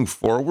this thing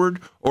forward?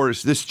 Or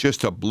is this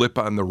just a blip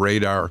on the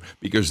radar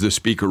because the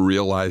speaker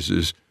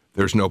realizes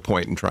there's no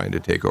point in trying to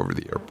take over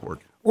the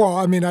airport? Well,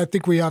 I mean, I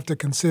think we have to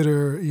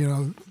consider,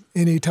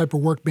 any type of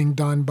work being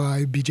done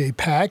by BJ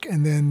Pak,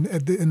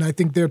 and I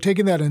think they're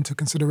taking that into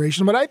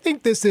consideration. But I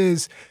think this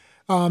is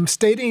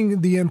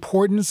stating the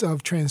importance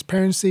of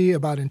transparency,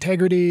 about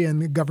integrity and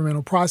the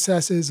governmental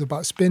processes,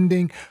 about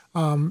spending,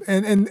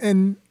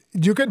 and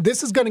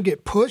this is going to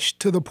get pushed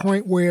to the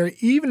point where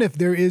even if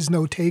there is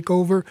no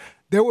takeover,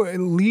 there will at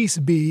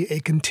least be a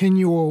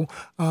continual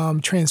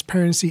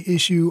transparency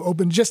issue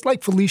open, just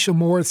like Felicia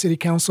Moore, City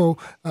Council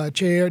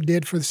chair,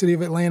 did for the City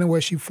of Atlanta,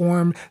 where she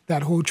formed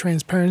that whole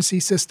transparency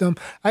system.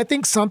 I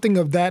think something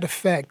of that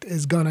effect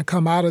is going to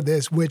come out of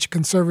this, which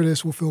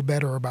conservatives will feel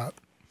better about.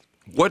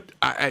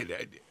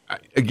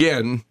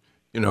 Again,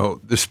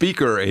 the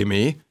speaker,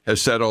 Amy,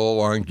 has said all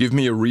along, give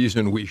me a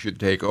reason we should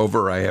take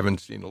over. I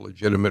haven't seen a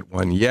legitimate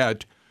one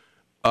yet.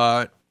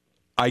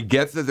 I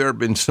get that there have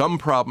been some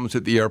problems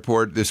at the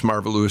airport. This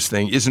Marva Lewis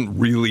thing isn't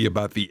really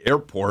about the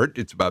airport.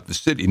 It's about the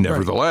city.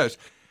 Nevertheless,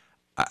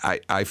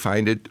 right. I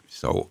find it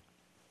so.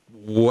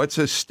 What's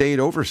a state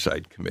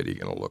oversight committee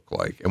going to look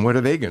like? And what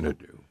are they going to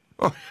do?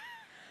 Oh.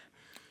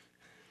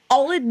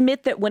 I'll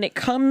admit that when it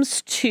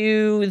comes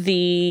to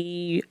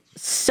the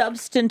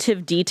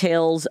substantive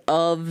details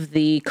of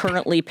the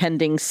currently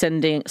pending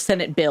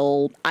Senate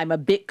bill, I'm a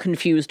bit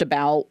confused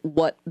about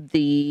what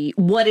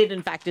it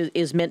in fact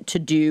is meant to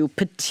do,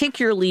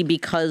 particularly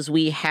because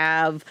we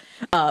have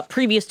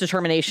previous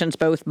determinations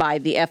both by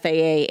the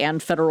FAA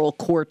and federal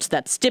courts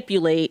that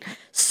stipulate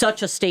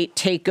such a state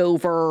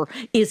takeover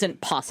isn't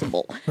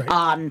possible.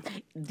 Right.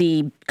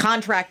 The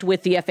contract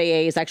with the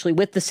FAA is actually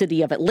with the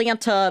city of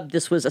Atlanta.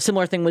 A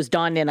similar thing was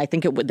done, and I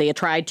think they had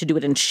tried to do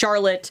it in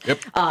Charlotte. Yep.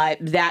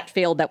 That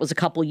failed. That was a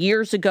couple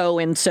years ago.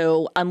 And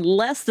so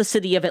unless the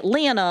city of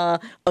Atlanta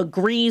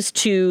agrees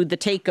to the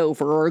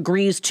takeover or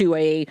agrees to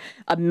a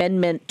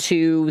amendment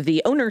to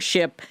the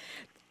ownership,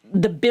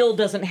 the bill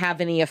doesn't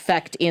have any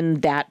effect in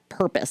that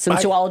purpose. And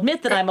so I'll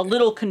admit that I'm a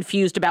little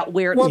confused about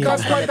where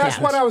it's that's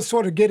what I was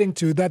sort of getting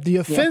to, that the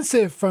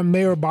offensive from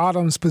Mayor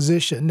Bottom's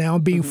position now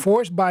being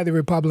forced by the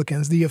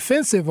Republicans, the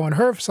offensive on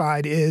her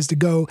side is to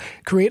go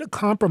create a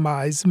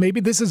compromise. Maybe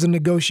this is a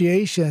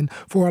negotiation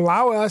for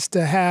allow us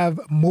to have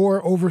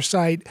more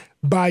oversight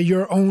by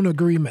your own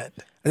agreement.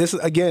 And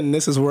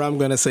this is where I'm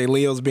going to say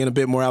Leo's being a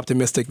bit more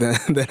optimistic than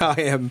I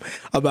am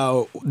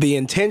about the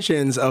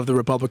intentions of the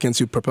Republicans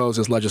who propose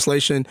this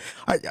legislation.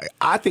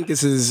 I think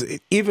this is,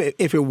 even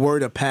if it were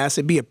to pass,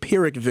 it'd be a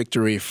Pyrrhic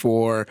victory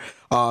for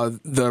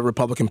the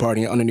Republican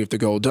Party underneath the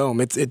Gold Dome.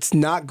 It's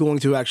not going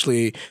to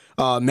actually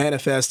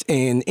manifest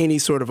in any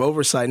sort of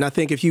oversight. And I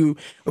think if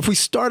we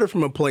started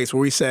from a place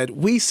where we said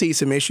we see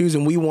some issues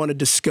and we want to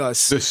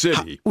discuss the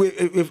city,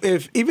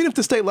 even if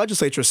the state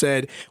legislature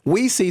said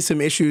we see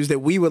some issues that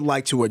we would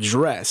like to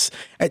address,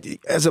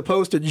 as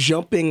opposed to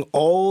jumping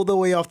all the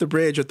way off the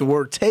bridge at the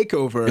word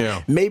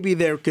takeover, maybe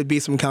there could be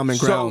some common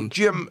ground. So,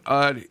 Jim,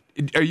 are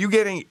you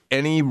getting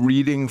any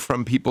reading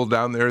from people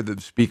down there that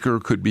the speaker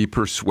could be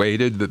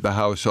persuaded that the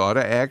House ought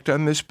to act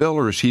on this bill,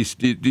 or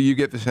do you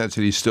get the sense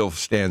that he still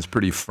stands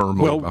pretty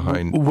firmly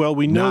behind? Well,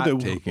 we know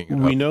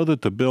that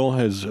the bill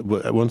has,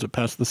 once it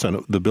passed the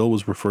Senate, the bill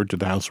was referred to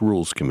the House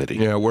Rules Committee.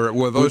 Yeah, where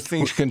those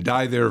things can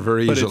die there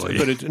very easily.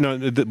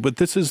 But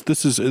this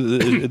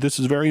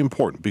is very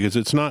important because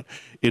it's not.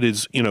 It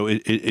is,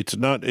 it's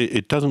not.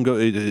 It doesn't go.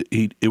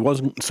 It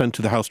wasn't sent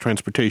to the House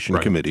Transportation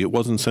Committee. It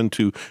wasn't sent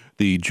to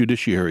the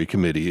Judiciary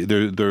Committee.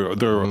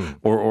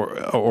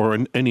 Or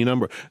any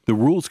number. The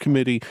Rules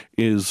Committee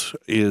is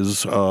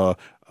kind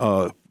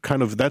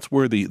of, that's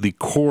where the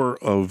core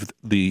of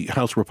the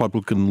House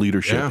Republican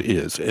leadership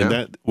is, and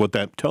that what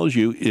that tells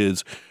you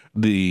is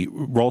the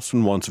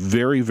Ralston wants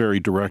very, very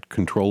direct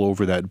control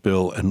over that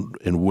bill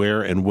and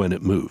where and when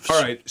it moves.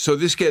 All right, so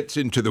this gets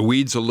into the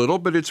weeds a little,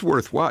 but it's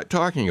worth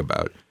talking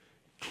about.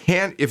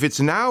 If it's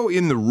now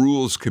in the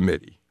Rules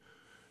Committee,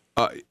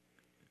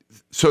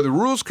 so the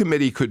Rules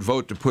Committee could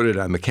vote to put it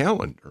on the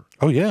calendar.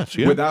 Oh yes,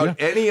 without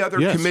any other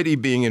committee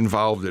being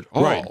involved at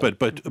all. Right,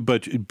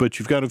 but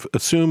you've got to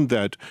assume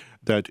that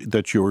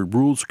that your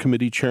Rules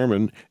Committee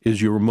chairman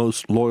is your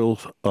most loyal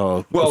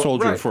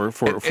soldier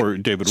for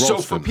David Ralston.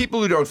 So for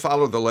people who don't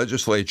follow the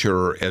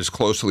legislature as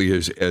closely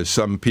as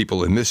some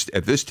people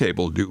at this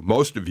table do,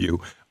 most of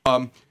you,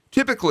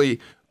 typically,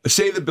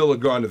 say the bill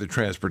had gone to the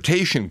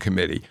Transportation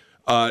Committee,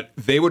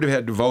 they would have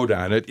had to vote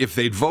on it. If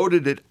they'd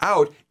voted it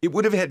out, it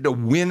would have had to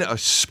win a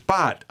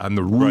spot on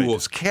the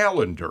rules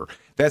calendar.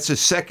 That's a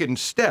second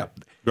step.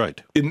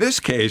 Right. In this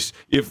case,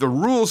 if the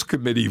Rules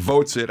Committee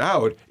votes it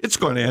out, it's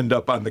going to end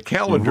up on the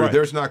calendar. Right.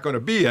 There's not going to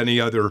be any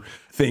other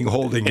thing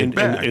holding it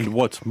back. And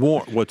what's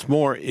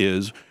more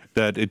is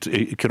that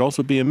it could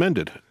also be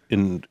amended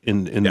in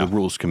the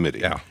Rules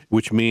Committee,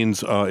 which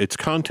means its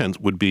contents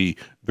would be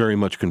very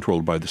much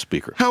controlled by the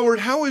Speaker. Howard,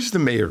 how is the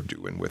mayor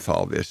doing with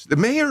all this? The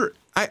mayor,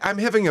 I'm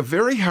having a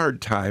very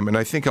hard time, and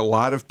I think a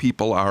lot of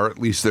people are, at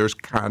least there's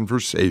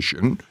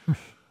conversation,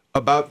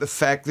 about the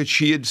fact that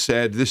she had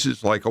said this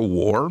is like a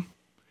war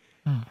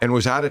and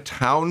was out of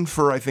town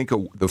for, I think,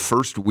 the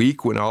first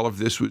week when all of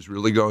this was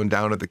really going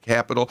down at the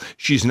Capitol.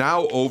 She's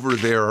now over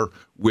there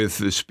with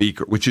the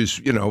Speaker, which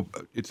is,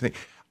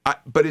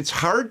 but it's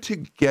hard to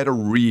get a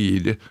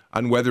read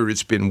on whether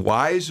it's been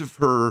wise of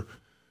her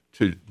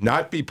to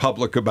not be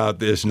public about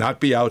this, not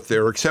be out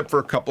there, except for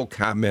a couple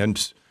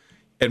comments.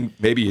 And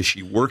maybe is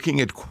she working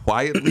it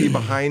quietly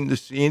behind the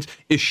scenes?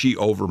 Is she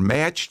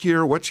overmatched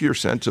here? What's your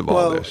sense of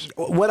all this?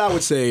 What I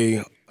would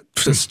say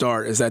to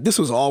start is that this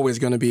was always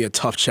going to be a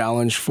tough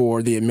challenge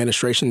for the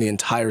administration, the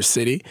entire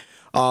city.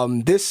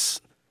 This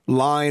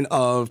line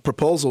of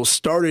proposals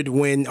started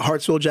when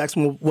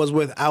Hartsfield-Jackson was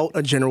without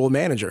a general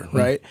manager,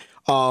 right?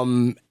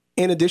 In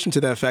addition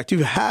to that fact,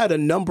 you've had a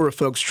number of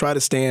folks try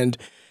to stand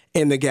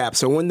in the gap.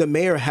 So when the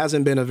mayor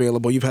hasn't been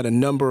available, you've had a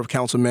number of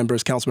council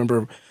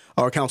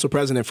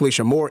president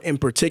Felicia Moore in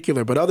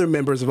particular, but other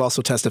members have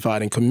also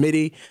testified in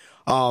committee.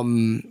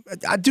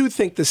 I do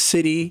think the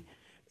city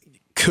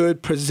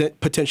could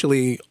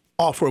potentially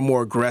offer a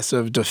more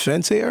aggressive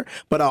defense here,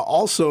 but I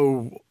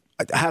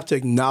have to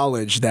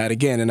acknowledge that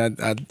again, and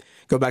I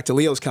go back to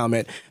Leo's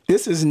comment,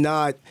 this is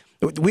not.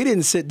 We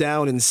didn't sit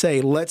down and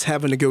say, let's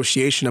have a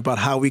negotiation about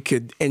how we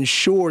could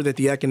ensure that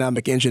the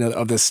economic engine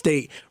of the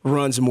state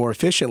runs more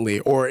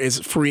efficiently or is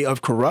free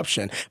of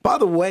corruption. By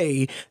the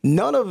way,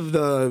 none of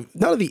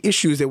the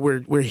issues that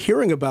we're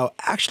hearing about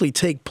actually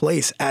take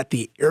place at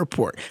the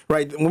airport,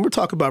 right? When we're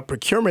talking about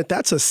procurement,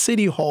 that's a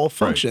city hall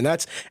function.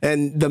 Right.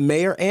 And the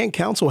mayor and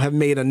council have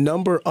made a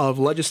number of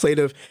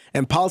legislative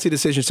and policy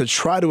decisions to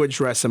try to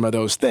address some of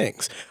those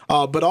things.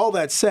 But all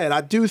that said,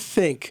 I do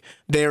think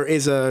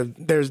there's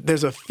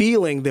a feeling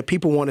that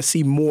people want to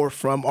see more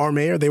from our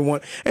mayor. They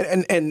want,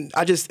 and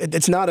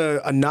it's not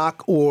a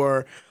knock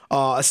or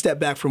a step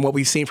back from what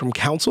we've seen from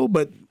council,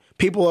 but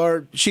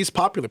she's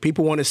popular.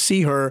 People want to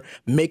see her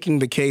making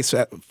the case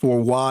for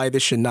why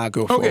this should not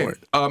go forward.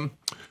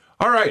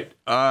 All right.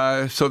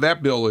 So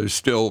that bill is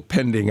still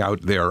pending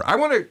out there. I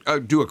want to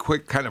do a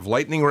quick kind of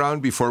lightning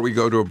round before we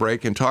go to a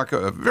break and talk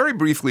very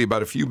briefly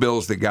about a few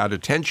bills that got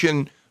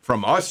attention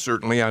from us,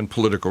 certainly on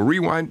Political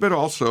Rewind, but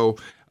also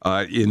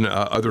in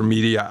other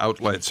media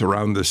outlets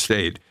around the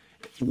state.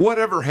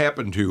 Whatever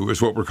happened to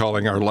is what we're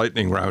calling our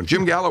lightning round.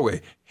 Jim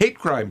Galloway, hate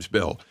crimes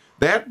bill.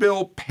 That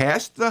bill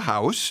passed the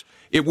House.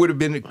 It would have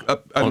been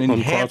an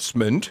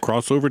enhancement.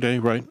 Crossover day,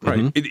 right? Right.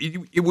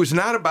 Mm-hmm. It was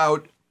not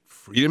about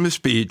freedom of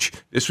speech.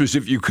 This was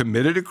if you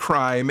committed a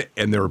crime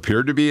and there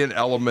appeared to be an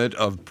element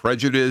of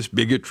prejudice,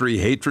 bigotry,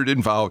 hatred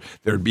involved,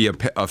 there'd be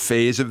a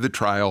phase of the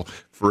trial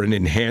for an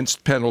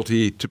enhanced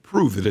penalty to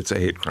prove that it's a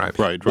hate crime.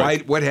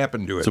 Right. What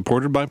happened to it?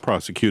 Supported by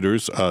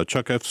prosecutors.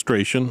 Chuck F.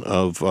 Strachan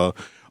of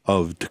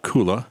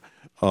Tacula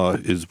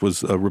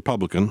was a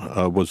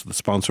Republican, was the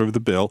sponsor of the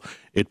bill.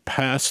 It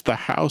passed the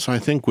House, I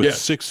think, with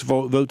 6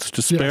 votes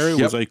to spare. Yes.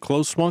 It was a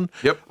close one.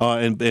 Yep.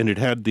 And it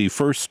had the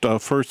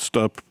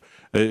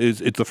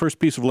it's the first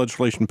piece of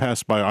legislation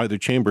passed by either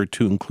chamber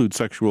to include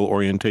sexual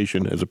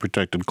orientation as a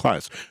protected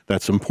class.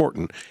 That's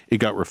important. It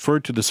got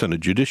referred to the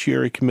Senate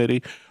Judiciary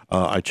Committee.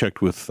 I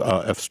checked with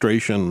F.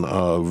 Strachan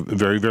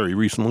very, very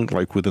recently,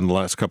 like within the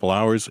last couple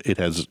hours. It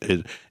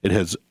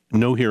has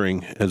no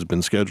hearing has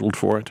been scheduled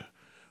for it.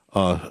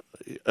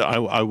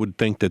 I would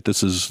think that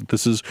this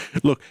is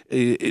look.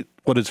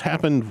 What has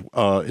happened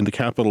in the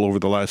Capitol over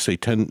the last, say,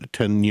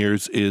 10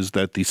 years is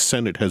that the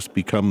Senate has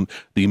become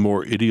the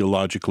more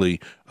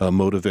ideologically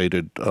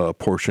motivated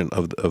portion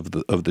of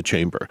the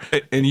chamber.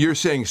 And you're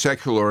saying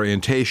sexual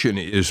orientation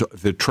is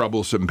the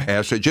troublesome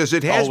passage, as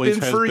it has been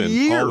for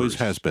years. Always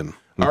has been.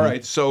 Mm-hmm. All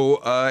right.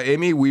 So,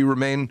 Amy, we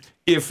remain,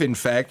 if in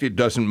fact it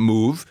doesn't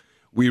move,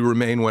 we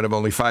remain one of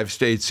only 5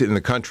 states in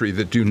the country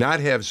that do not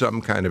have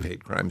some kind of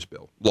hate crimes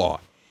bill law.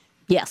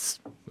 Yes.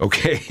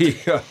 Okay.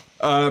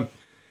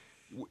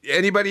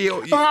 Anybody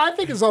else? I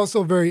think it's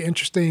also very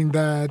interesting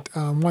that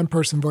one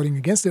person voting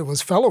against it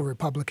was fellow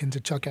Republican to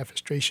Chuck F.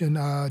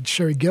 Strachan,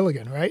 Sherry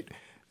Gilligan, right?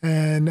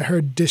 And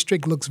her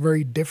district looks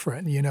very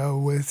different,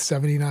 with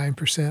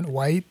 79%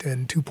 white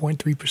and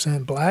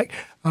 2.3% black.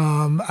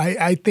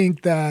 I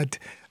think that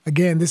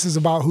again, this is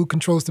about who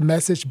controls the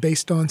message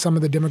based on some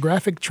of the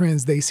demographic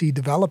trends they see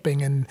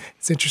developing. And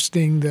it's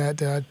interesting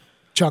that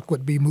Chuck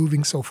would be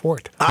moving so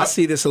forth. I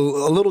see this a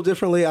little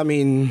differently. I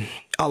mean,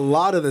 a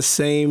lot of the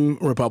same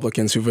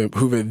Republicans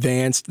who've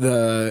advanced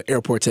the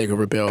airport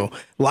takeover bill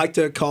like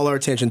to call our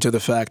attention to the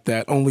fact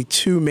that only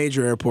 2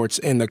 major airports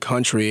in the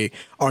country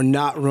are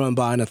not run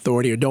by an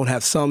authority or don't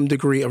have some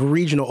degree of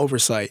regional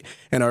oversight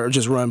and are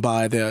just run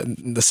by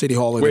the city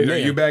hall. Or Wait, the mayor.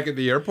 are you back at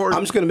the airport?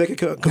 I'm just going to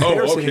make a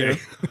comparison here.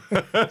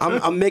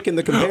 I'm making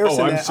the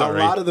comparison that sorry.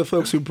 a lot of the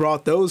folks who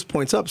brought those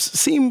points up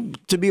seem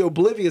to be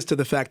oblivious to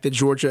the fact that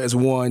Georgia is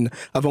one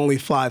of only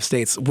 5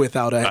 states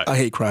without a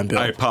hate crime bill.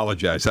 I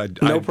apologize.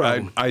 No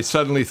problem. I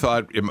suddenly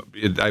thought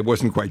I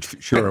wasn't quite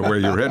sure where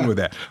you were heading with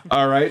that.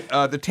 All right.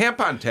 The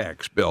tampon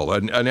tax bill,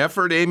 an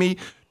effort, Amy,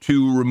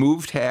 to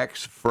remove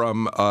tax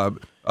from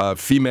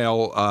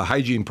female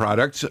hygiene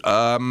products.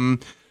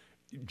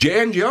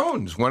 Jan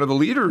Jones, one of the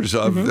leaders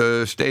of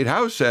the state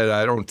house, said,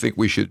 I don't think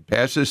we should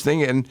pass this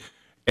thing.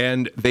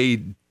 And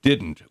they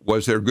didn't.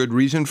 Was there good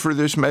reason for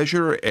this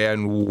measure?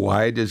 And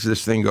why does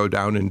this thing go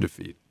down in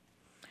defeat?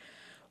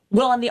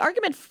 Well, on the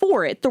argument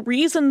for it, the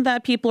reason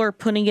that people are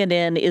putting it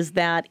in is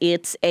that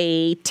it's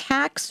a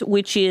tax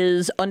which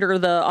is under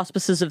the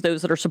auspices of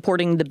those that are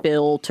supporting the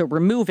bill to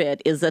remove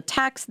it, is a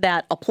tax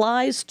that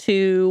applies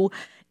to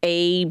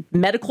a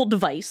medical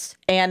device,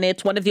 and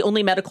it's one of the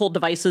only medical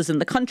devices in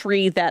the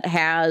country that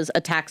has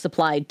a tax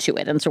applied to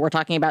it. And so we're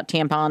talking about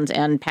tampons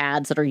and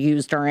pads that are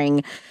used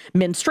during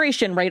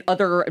menstruation, right?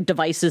 Other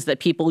devices that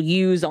people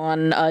use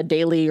on a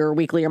daily or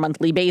weekly or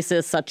monthly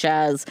basis, such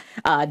as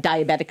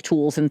diabetic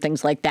tools and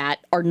things like that,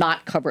 are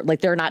not covered.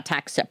 Like, they're not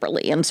taxed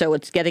separately. And so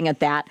it's getting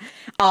at that.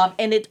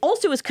 And it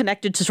also is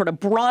connected to sort of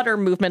broader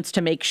movements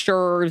to make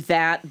sure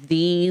that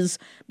these,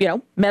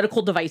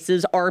 medical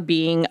devices are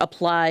being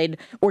applied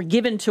or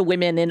given to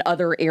women in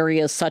other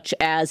areas, such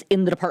as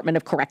in the Department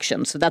of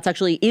Corrections. So that's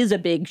actually is a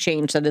big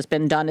change that has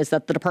been done, is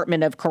that the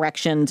Department of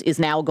Corrections is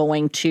now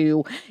going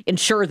to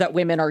ensure that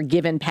women are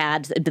given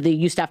pads. They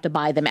used to have to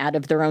buy them out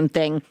of their own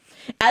thing.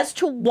 As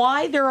to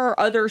why there are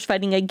others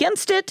fighting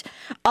against it,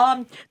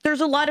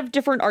 there's a lot of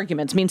different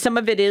arguments. I mean, some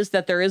of it is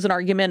that there is an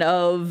argument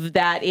of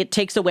that it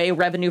takes away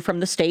revenue from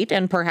the state,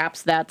 and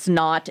perhaps that's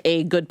not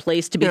a good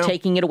place to be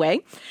taking it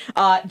away.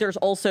 There's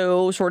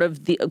also sort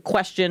of the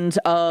questions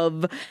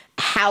of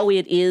how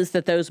it is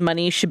that those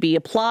monies should be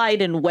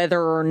applied and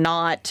whether or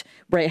not,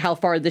 right, how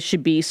far this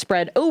should be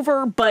spread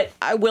over. But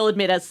I will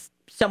admit, as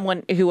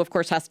someone who, of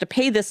course, has to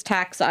pay this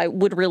tax, I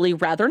would really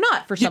rather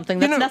not for something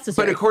that's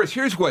necessary. But, of course,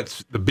 here's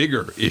what's the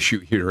bigger issue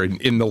here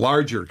in the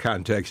larger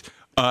context.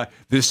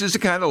 This is the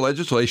kind of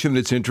legislation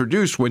that's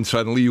introduced when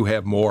suddenly you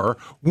have more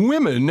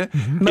women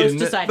in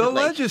the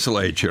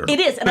legislature. It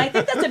is, and I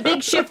think that's a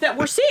big shift that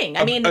we're seeing.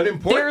 I mean, an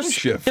important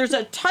shift. There's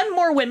a ton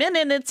more women,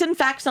 and it's in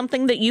fact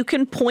something that you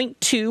can point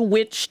to,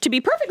 which, to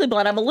be perfectly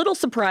blunt, I'm a little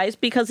surprised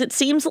because it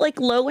seems like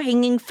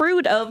low-hanging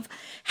fruit of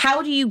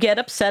how do you get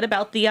upset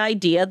about the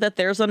idea that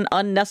there's an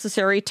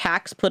unnecessary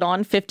tax put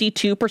on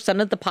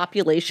 52% of the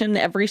population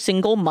every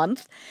single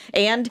month,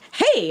 and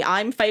hey,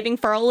 I'm fighting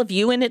for all of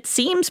you, and it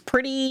seems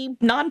pretty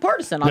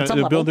nonpartisan on some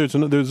level. Bill, there's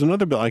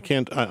another bill.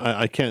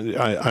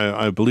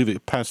 I believe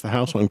it passed the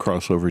House on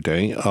crossover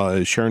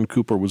day. Sharon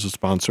Cooper was a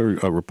sponsor,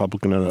 a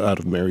Republican out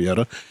of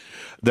Marietta,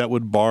 that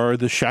would bar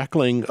the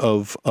shackling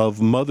of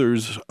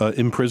mothers,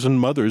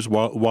 imprisoned mothers,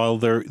 while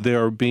they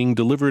are being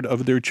delivered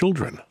of their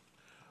children.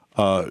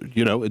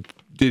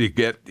 Did it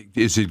get?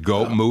 Is it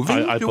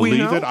moving? I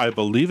believe it. I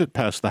believe it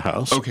passed the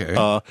House. Okay.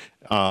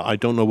 I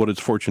don't know what its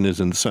fortune is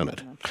in the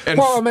Senate.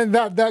 Well, I mean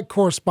that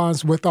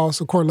corresponds with,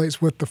 also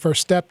correlates with the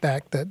First Step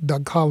Act that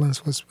Doug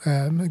Collins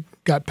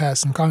got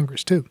passed in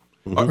Congress too.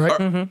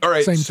 Right? All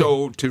right.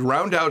 So to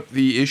round out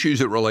the issues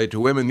that relate to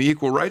women, the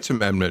Equal Rights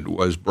Amendment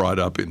was brought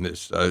up in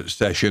this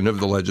session of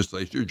the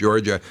legislature.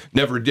 Georgia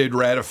never did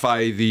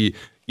ratify the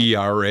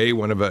ERA.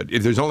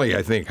 There's only,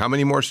 I think, how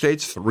many more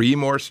states? 3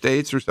 more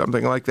states or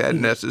something like that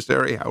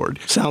necessary, Howard?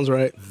 Sounds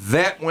right.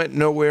 That went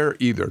nowhere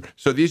either.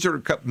 So these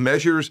are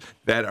measures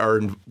that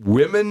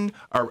women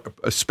are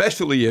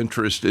especially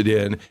interested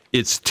in.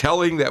 It's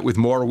telling that with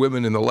more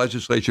women in the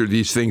legislature,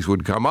 these things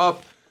would come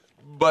up,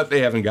 but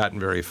they haven't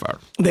gotten very far.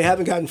 They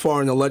haven't gotten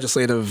far in the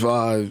legislative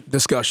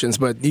discussions,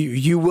 but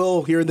you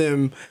will hear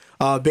them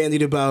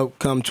bandied about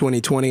come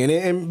 2020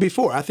 and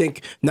before. I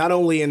think not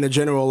only in the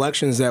general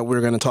elections that we're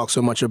going to talk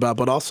so much about,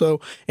 but also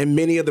in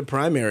many of the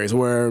primaries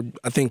where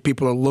I think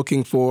people are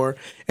looking for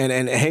and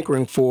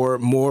hankering for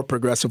more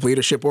progressive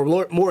leadership or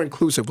more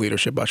inclusive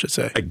leadership, I should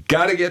say. I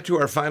got to get to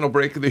our final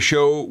break of the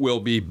show. We'll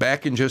be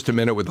back in just a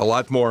minute with a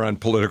lot more on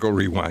Political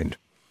Rewind.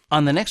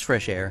 On the next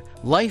Fresh Air,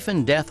 life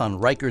and death on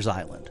Rikers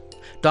Island.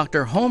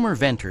 Dr. Homer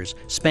Venters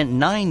spent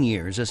 9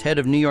 years as head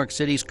of New York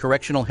City's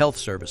Correctional Health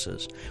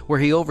Services, where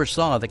he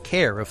oversaw the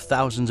care of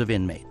thousands of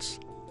inmates.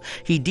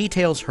 He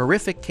details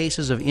horrific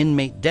cases of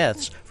inmate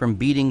deaths from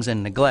beatings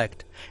and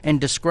neglect,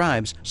 and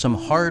describes some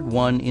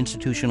hard-won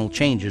institutional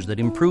changes that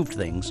improved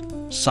things,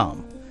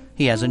 some.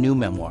 He has a new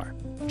memoir,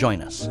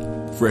 Join us.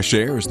 Fresh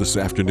Air is this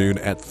afternoon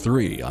at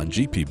 3 on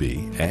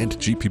GPB and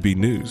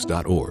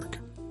gpbnews.org.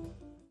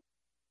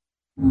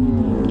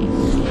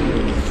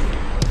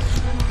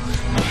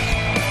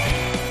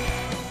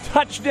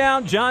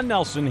 Touchdown, John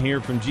Nelson here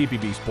from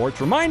GPB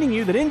Sports, reminding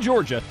you that in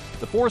Georgia,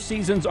 the 4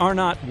 seasons are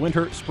not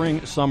winter,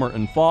 spring, summer,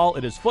 and fall.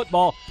 It is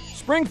football,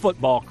 spring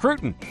football,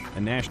 Cruton,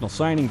 and National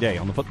Signing Day.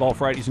 On the Football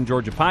Fridays in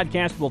Georgia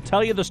podcast, we'll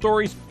tell you the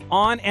stories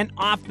on and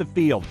off the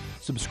field.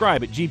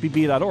 Subscribe at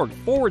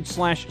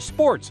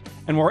gpb.org/sports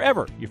and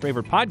wherever your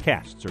favorite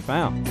podcasts are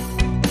found.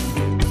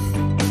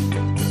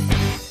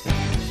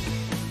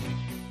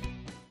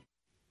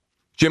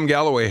 Jim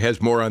Galloway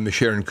has more on the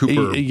Sharon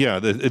Cooper. Yeah,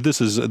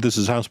 this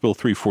is House Bill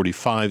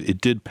 345.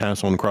 It did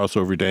pass on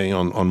crossover day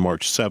on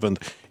March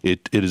 7th.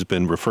 It has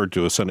been referred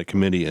to a Senate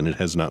committee, and it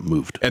has not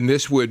moved. And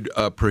this would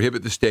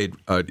prohibit the state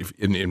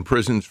in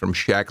prisons from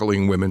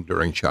shackling women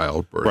during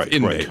childbirth.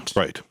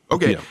 Right.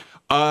 Okay. Yeah.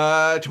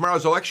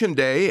 Tomorrow's Election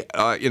Day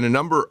in a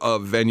number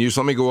of venues.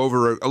 Let me go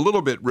over a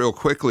little bit real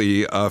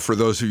quickly for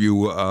those of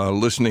you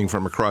listening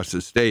from across the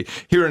state.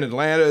 Here in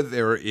Atlanta,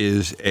 there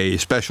is a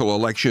special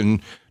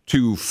election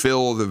to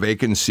fill the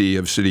vacancy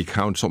of City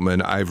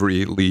Councilman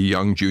Ivory Lee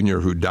Young Jr.,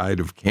 who died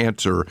of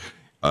cancer.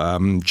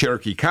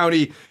 Cherokee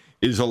County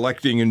is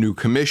electing a new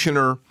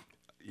commissioner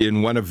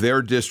in one of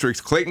their districts.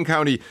 Clayton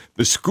County,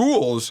 the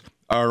schools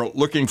are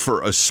looking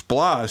for a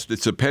SPLOST.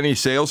 It's a penny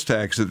sales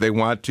tax that they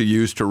want to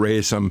use to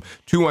raise some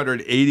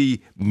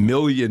 $280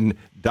 million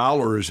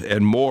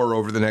and more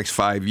over the next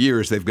 5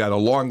 years. They've got a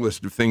long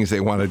list of things they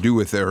want to do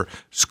with their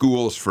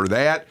schools for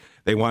that.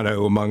 They want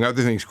to, among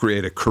other things,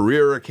 create a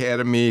career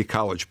academy,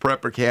 college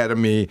prep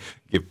academy,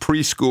 give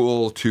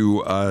preschool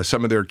to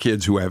some of their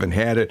kids who haven't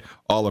had it,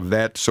 all of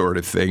that sort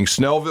of thing.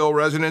 Snellville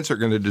residents are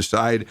going to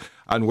decide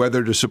on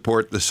whether to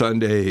support the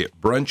Sunday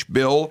brunch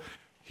bill.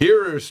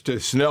 Here's to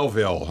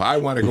Snellville. I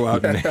want to go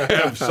out and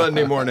have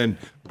Sunday morning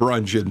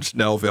brunch in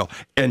Snellville.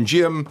 And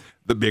Jim,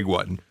 the big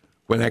one,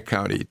 Gwinnett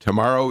County.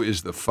 Tomorrow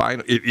is the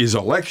final. It is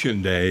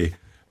Election Day,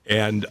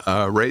 and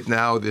right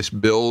now this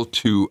bill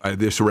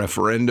this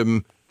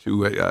referendum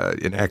to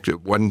enact a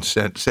 1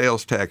 cent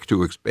sales tax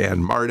to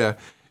expand MARTA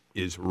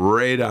is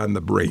right on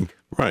the brink.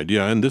 Right,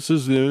 yeah, and this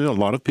is, a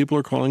lot of people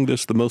are calling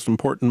this the most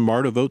important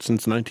MARTA vote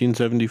since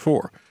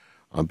 1974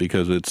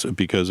 because it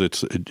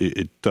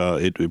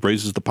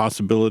raises the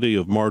possibility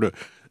of MARTA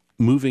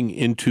moving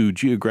into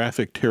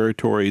geographic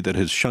territory that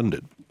has shunned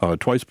it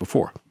twice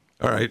before.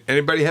 All right.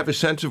 Anybody have a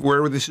sense of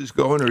where this is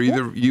going? Or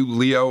either you,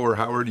 Leo, or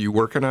Howard, are you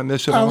working on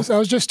this at all? I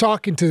was just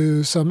talking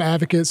to some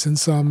advocates and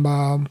some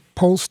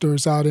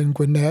pollsters out in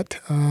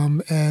Gwinnett,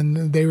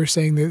 and they were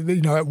saying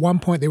that, at one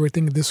point they were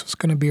thinking this was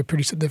going to be a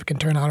pretty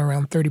significant turnout,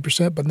 around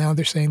 30%, but now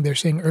they're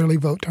saying early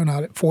vote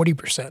turnout at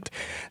 40%,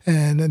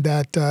 and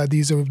that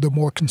these are the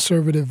more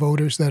conservative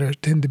voters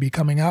that tend to be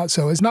coming out.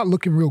 So it's not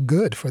looking real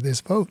good for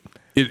this vote.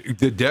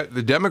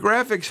 The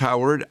demographics,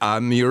 Howard,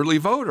 on the early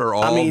vote are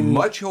all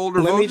much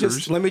older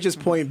voters. Let me just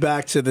point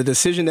back to the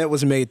decision that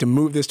was made to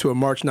move this to a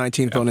March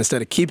 19th vote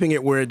instead of keeping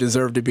it where it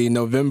deserved to be,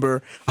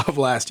 November of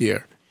last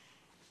year.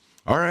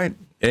 All right.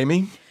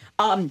 Amy?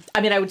 I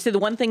would say the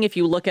one thing, if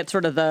you look at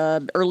sort of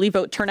the early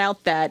vote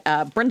turnout, that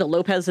Brenda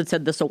Lopez had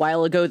said this a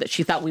while ago, that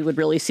she thought we would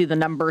really see the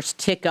numbers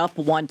tick up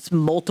once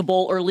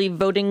multiple early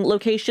voting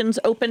locations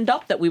opened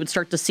up, that we would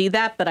start to see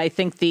that. But I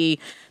think the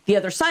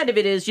other side of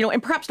it is,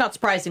 and perhaps not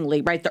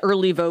surprisingly, right, the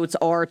early votes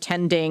are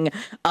tending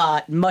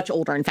much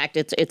older. In fact,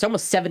 it's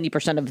almost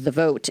 70% of the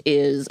vote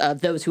is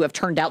those who have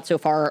turned out so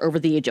far over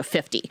the age of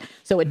 50.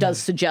 So it does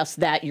suggest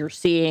that you're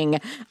seeing,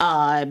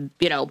 a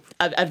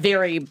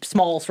very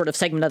small sort of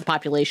segment of the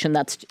population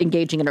that's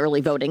engaging in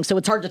early voting. So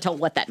it's hard to tell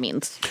what that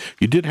means.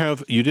 You did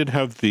have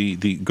the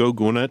Go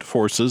Gwinnett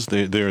forces.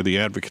 They're the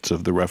advocates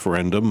of the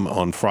referendum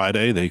on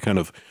Friday. They kind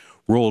of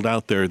rolled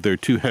out their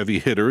two heavy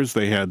hitters.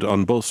 They had,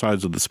 on both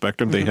sides of the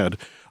spectrum, they had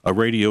a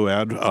radio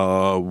ad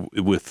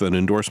with an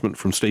endorsement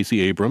from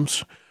Stacey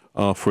Abrams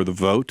for the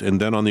vote.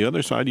 And then on the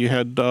other side, you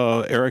had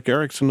Eric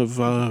Erickson of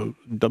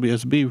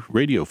WSB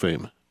radio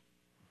fame.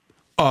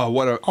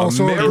 What a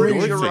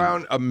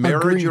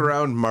marriage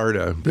around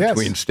MARTA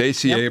between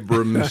Stacey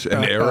Abrams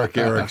and Eric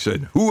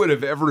Erickson. Who would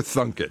have ever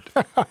thunk it?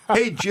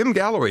 Hey, Jim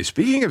Galloway,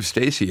 speaking of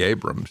Stacey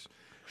Abrams,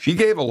 she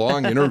gave a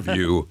long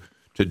interview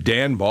to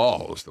Dan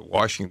Balls, the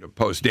Washington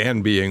Post,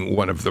 Dan being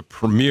one of the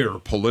premier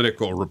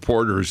political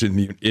reporters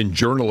in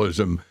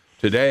journalism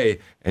today,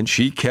 and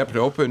she kept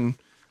open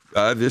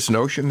this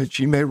notion that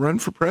she may run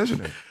for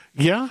president.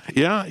 Yeah.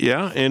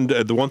 And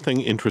the one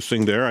thing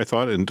interesting there, I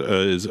thought,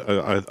 is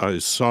I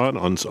saw it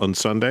on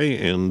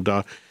Sunday, and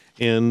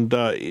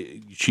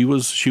she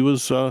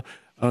was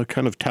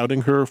kind of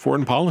touting her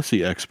foreign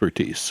policy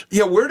expertise.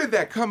 Yeah, where did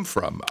that come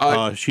from?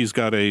 She's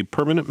got a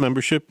permanent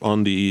membership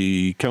on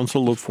the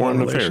Council of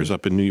Foreign Affairs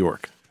up in New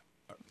York.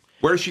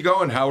 Where's she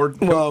going, Howard?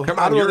 Well, come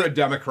on, you're a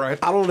Democrat.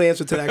 I don't know the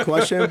answer to that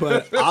question,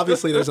 but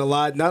obviously there's a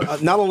lot,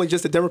 not only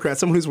just a Democrat,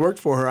 someone who's worked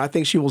for her. I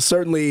think she will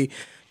certainly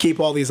keep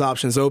all these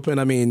options open.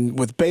 I mean,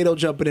 with Beto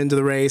jumping into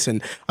the race,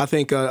 and I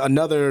think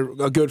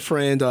a good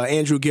friend,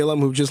 Andrew Gillum,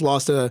 who just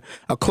lost a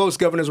close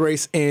governor's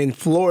race in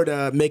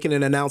Florida, making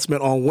an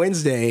announcement on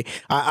Wednesday.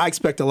 I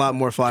expect a lot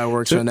more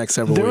fireworks in the next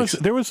several weeks.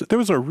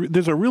 There's a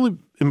really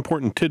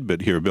important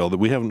tidbit here, Bill, that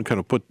we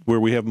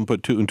haven't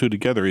put two and two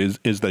together. Is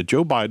that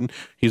Joe Biden?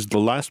 He's the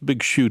last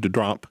big shoe to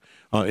drop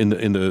in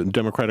the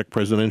Democratic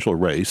presidential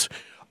race.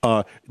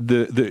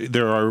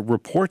 There are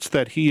reports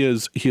that he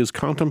is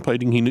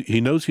contemplating.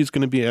 He knows he's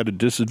going to be at a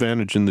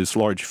disadvantage in this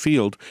large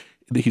field.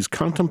 He's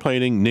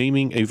contemplating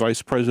naming a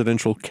vice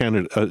presidential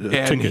candidate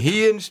ticket. And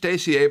he and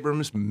Stacey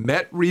Abrams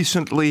met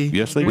recently.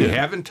 Yes, they did. We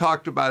haven't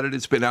talked about it.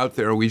 It's been out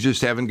there. We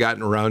just haven't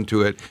gotten around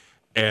to it.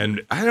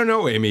 And I don't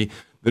know, Amy,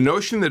 the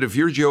notion that if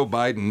you're Joe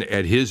Biden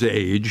at his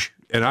age,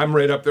 and I'm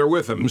right up there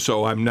with him,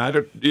 so I'm not,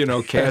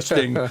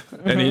 casting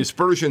any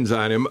aspersions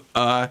on him.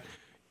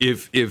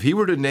 If he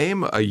were to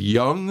name a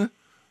young,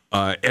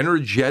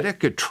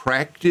 energetic,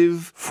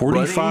 attractive,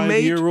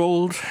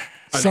 45-year-old,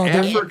 an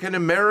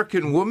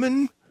African-American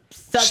woman,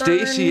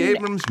 Stacey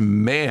Abrams,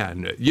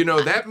 man,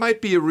 that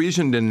might be a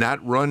reason to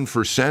not run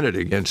for Senate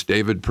against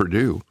David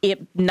Perdue.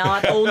 It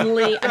not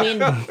only,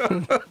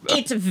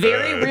 it's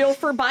very real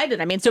for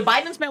Biden. So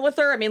Biden's met with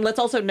her. Let's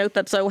also note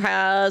that so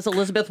has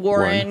Elizabeth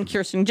Warren,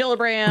 Kirsten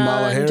Gillibrand,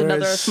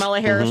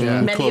 Kamala Harris,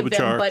 many of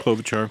them. But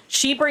Klobuchar.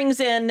 She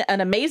brings in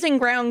an amazing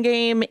ground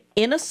game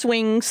in a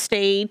swing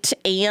state,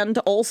 and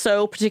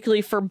also,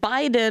 particularly for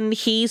Biden,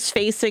 he's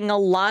facing a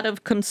lot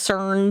of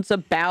concerns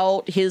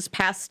about his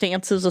past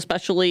stances,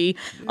 especially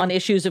on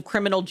issues of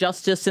criminal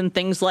justice and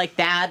things like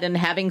that, and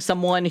having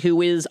someone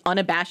who is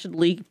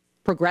unabashedly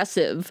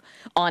progressive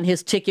on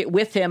his ticket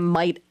with him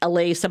might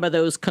allay some of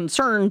those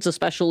concerns,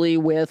 especially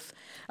with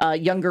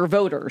younger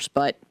voters.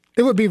 But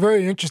it would be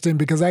very interesting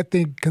because I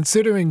think,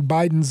 considering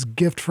Biden's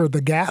gift for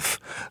the gaffe,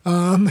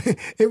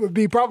 it would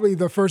be probably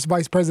the first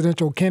vice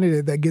presidential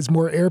candidate that gets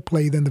more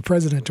airplay than the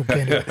presidential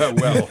candidate.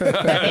 Well,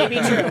 that may be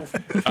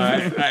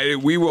true.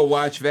 We will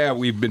watch that.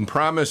 We've been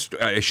promised,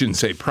 I shouldn't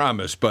say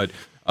promised, but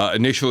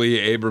initially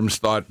Abrams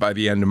thought by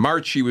the end of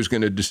March she was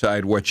going to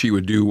decide what she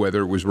would do,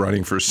 whether it was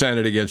running for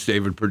Senate against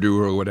David Perdue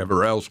or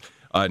whatever else.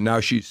 Now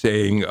she's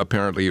saying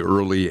apparently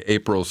early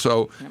April.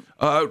 So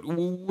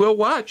we'll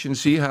watch and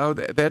see how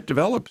that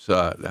develops,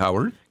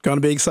 Howard. Going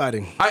to be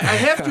exciting. I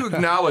have to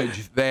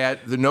acknowledge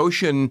that the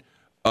notion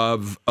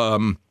of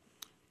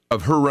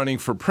her running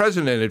for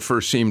president at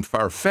first seemed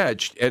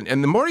far-fetched.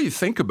 And the more you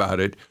think about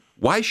it,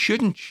 why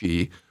shouldn't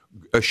she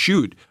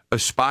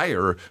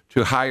aspire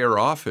to higher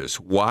office?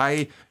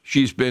 Why?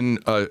 She's been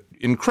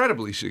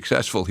incredibly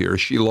successful here.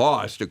 She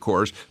lost, of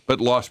course, but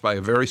lost by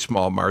a very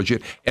small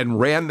margin and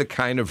ran the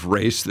kind of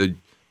race that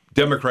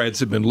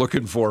Democrats have been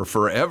looking for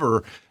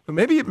forever. But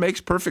maybe it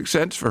makes perfect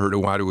sense for her to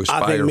want to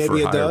aspire for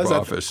higher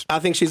office. I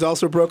think she's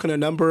also broken a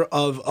number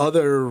of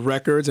other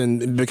records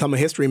and become a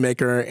history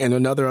maker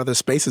in other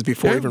spaces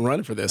before even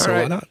running for this. So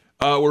why not?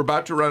 We're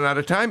about to run out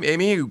of time.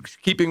 Amy,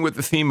 keeping with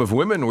the theme of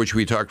women, which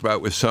we talked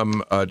about with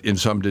in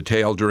some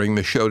detail during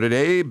the show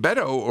today,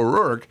 Beto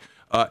O'Rourke,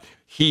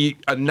 he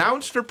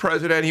announced for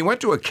president. He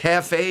went to a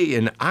cafe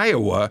in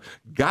Iowa,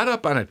 got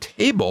up on a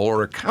table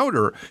or a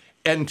counter,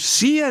 and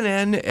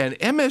CNN and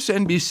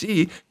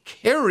MSNBC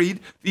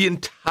carried the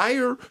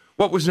entire,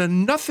 what was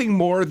nothing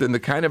more than the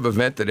kind of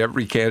event that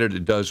every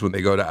candidate does when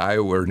they go to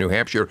Iowa or New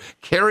Hampshire,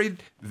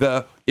 carried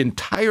the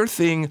entire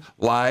thing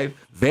live.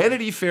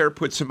 Vanity Fair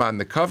puts him on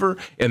the cover,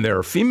 and there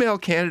are female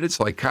candidates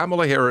like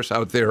Kamala Harris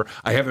out there.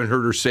 I haven't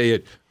heard her say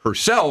it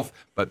herself,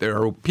 but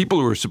there are people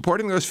who are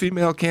supporting those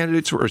female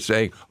candidates who are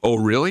saying, oh,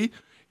 really?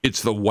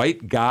 It's the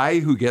white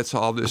guy who gets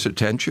all this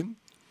attention?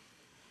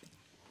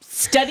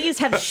 Studies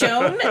have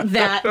shown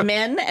that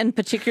men, and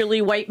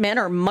particularly white men,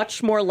 are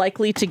much more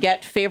likely to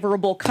get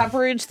favorable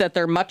coverage, that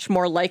they're much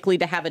more likely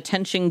to have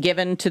attention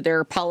given to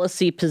their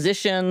policy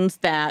positions,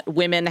 that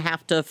women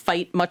have to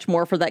fight much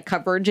more for that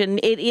coverage. And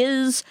it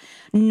is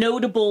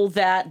notable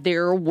that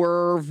there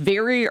were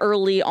very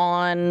early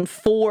on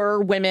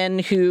 4 women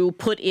who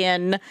put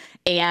in,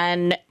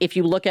 and if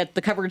you look at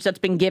the coverage that's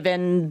been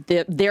given,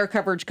 their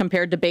coverage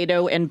compared to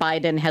Beto and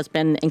Biden has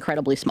been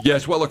incredibly small.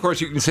 Yes, well, of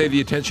course, you can say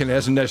the attention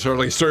hasn't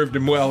necessarily served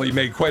him well. He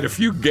made quite a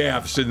few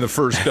gaffes in the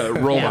first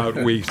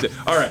rollout weeks.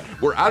 All right,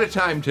 we're out of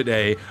time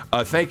today.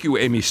 Thank you,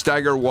 Amy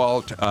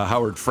Steigerwalt,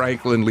 Howard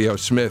Franklin, Leo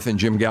Smith, and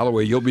Jim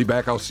Galloway. You'll be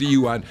back. I'll see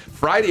you on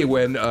Friday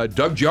when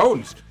Doug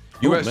Jones,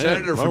 U.S.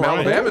 Senator from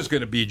Alabama, is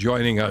going to be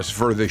joining us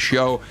for the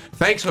show.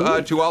 Thanks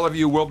to all of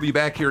you. We'll be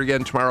back here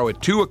again tomorrow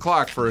at 2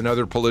 o'clock for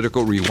another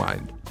Political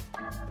Rewind.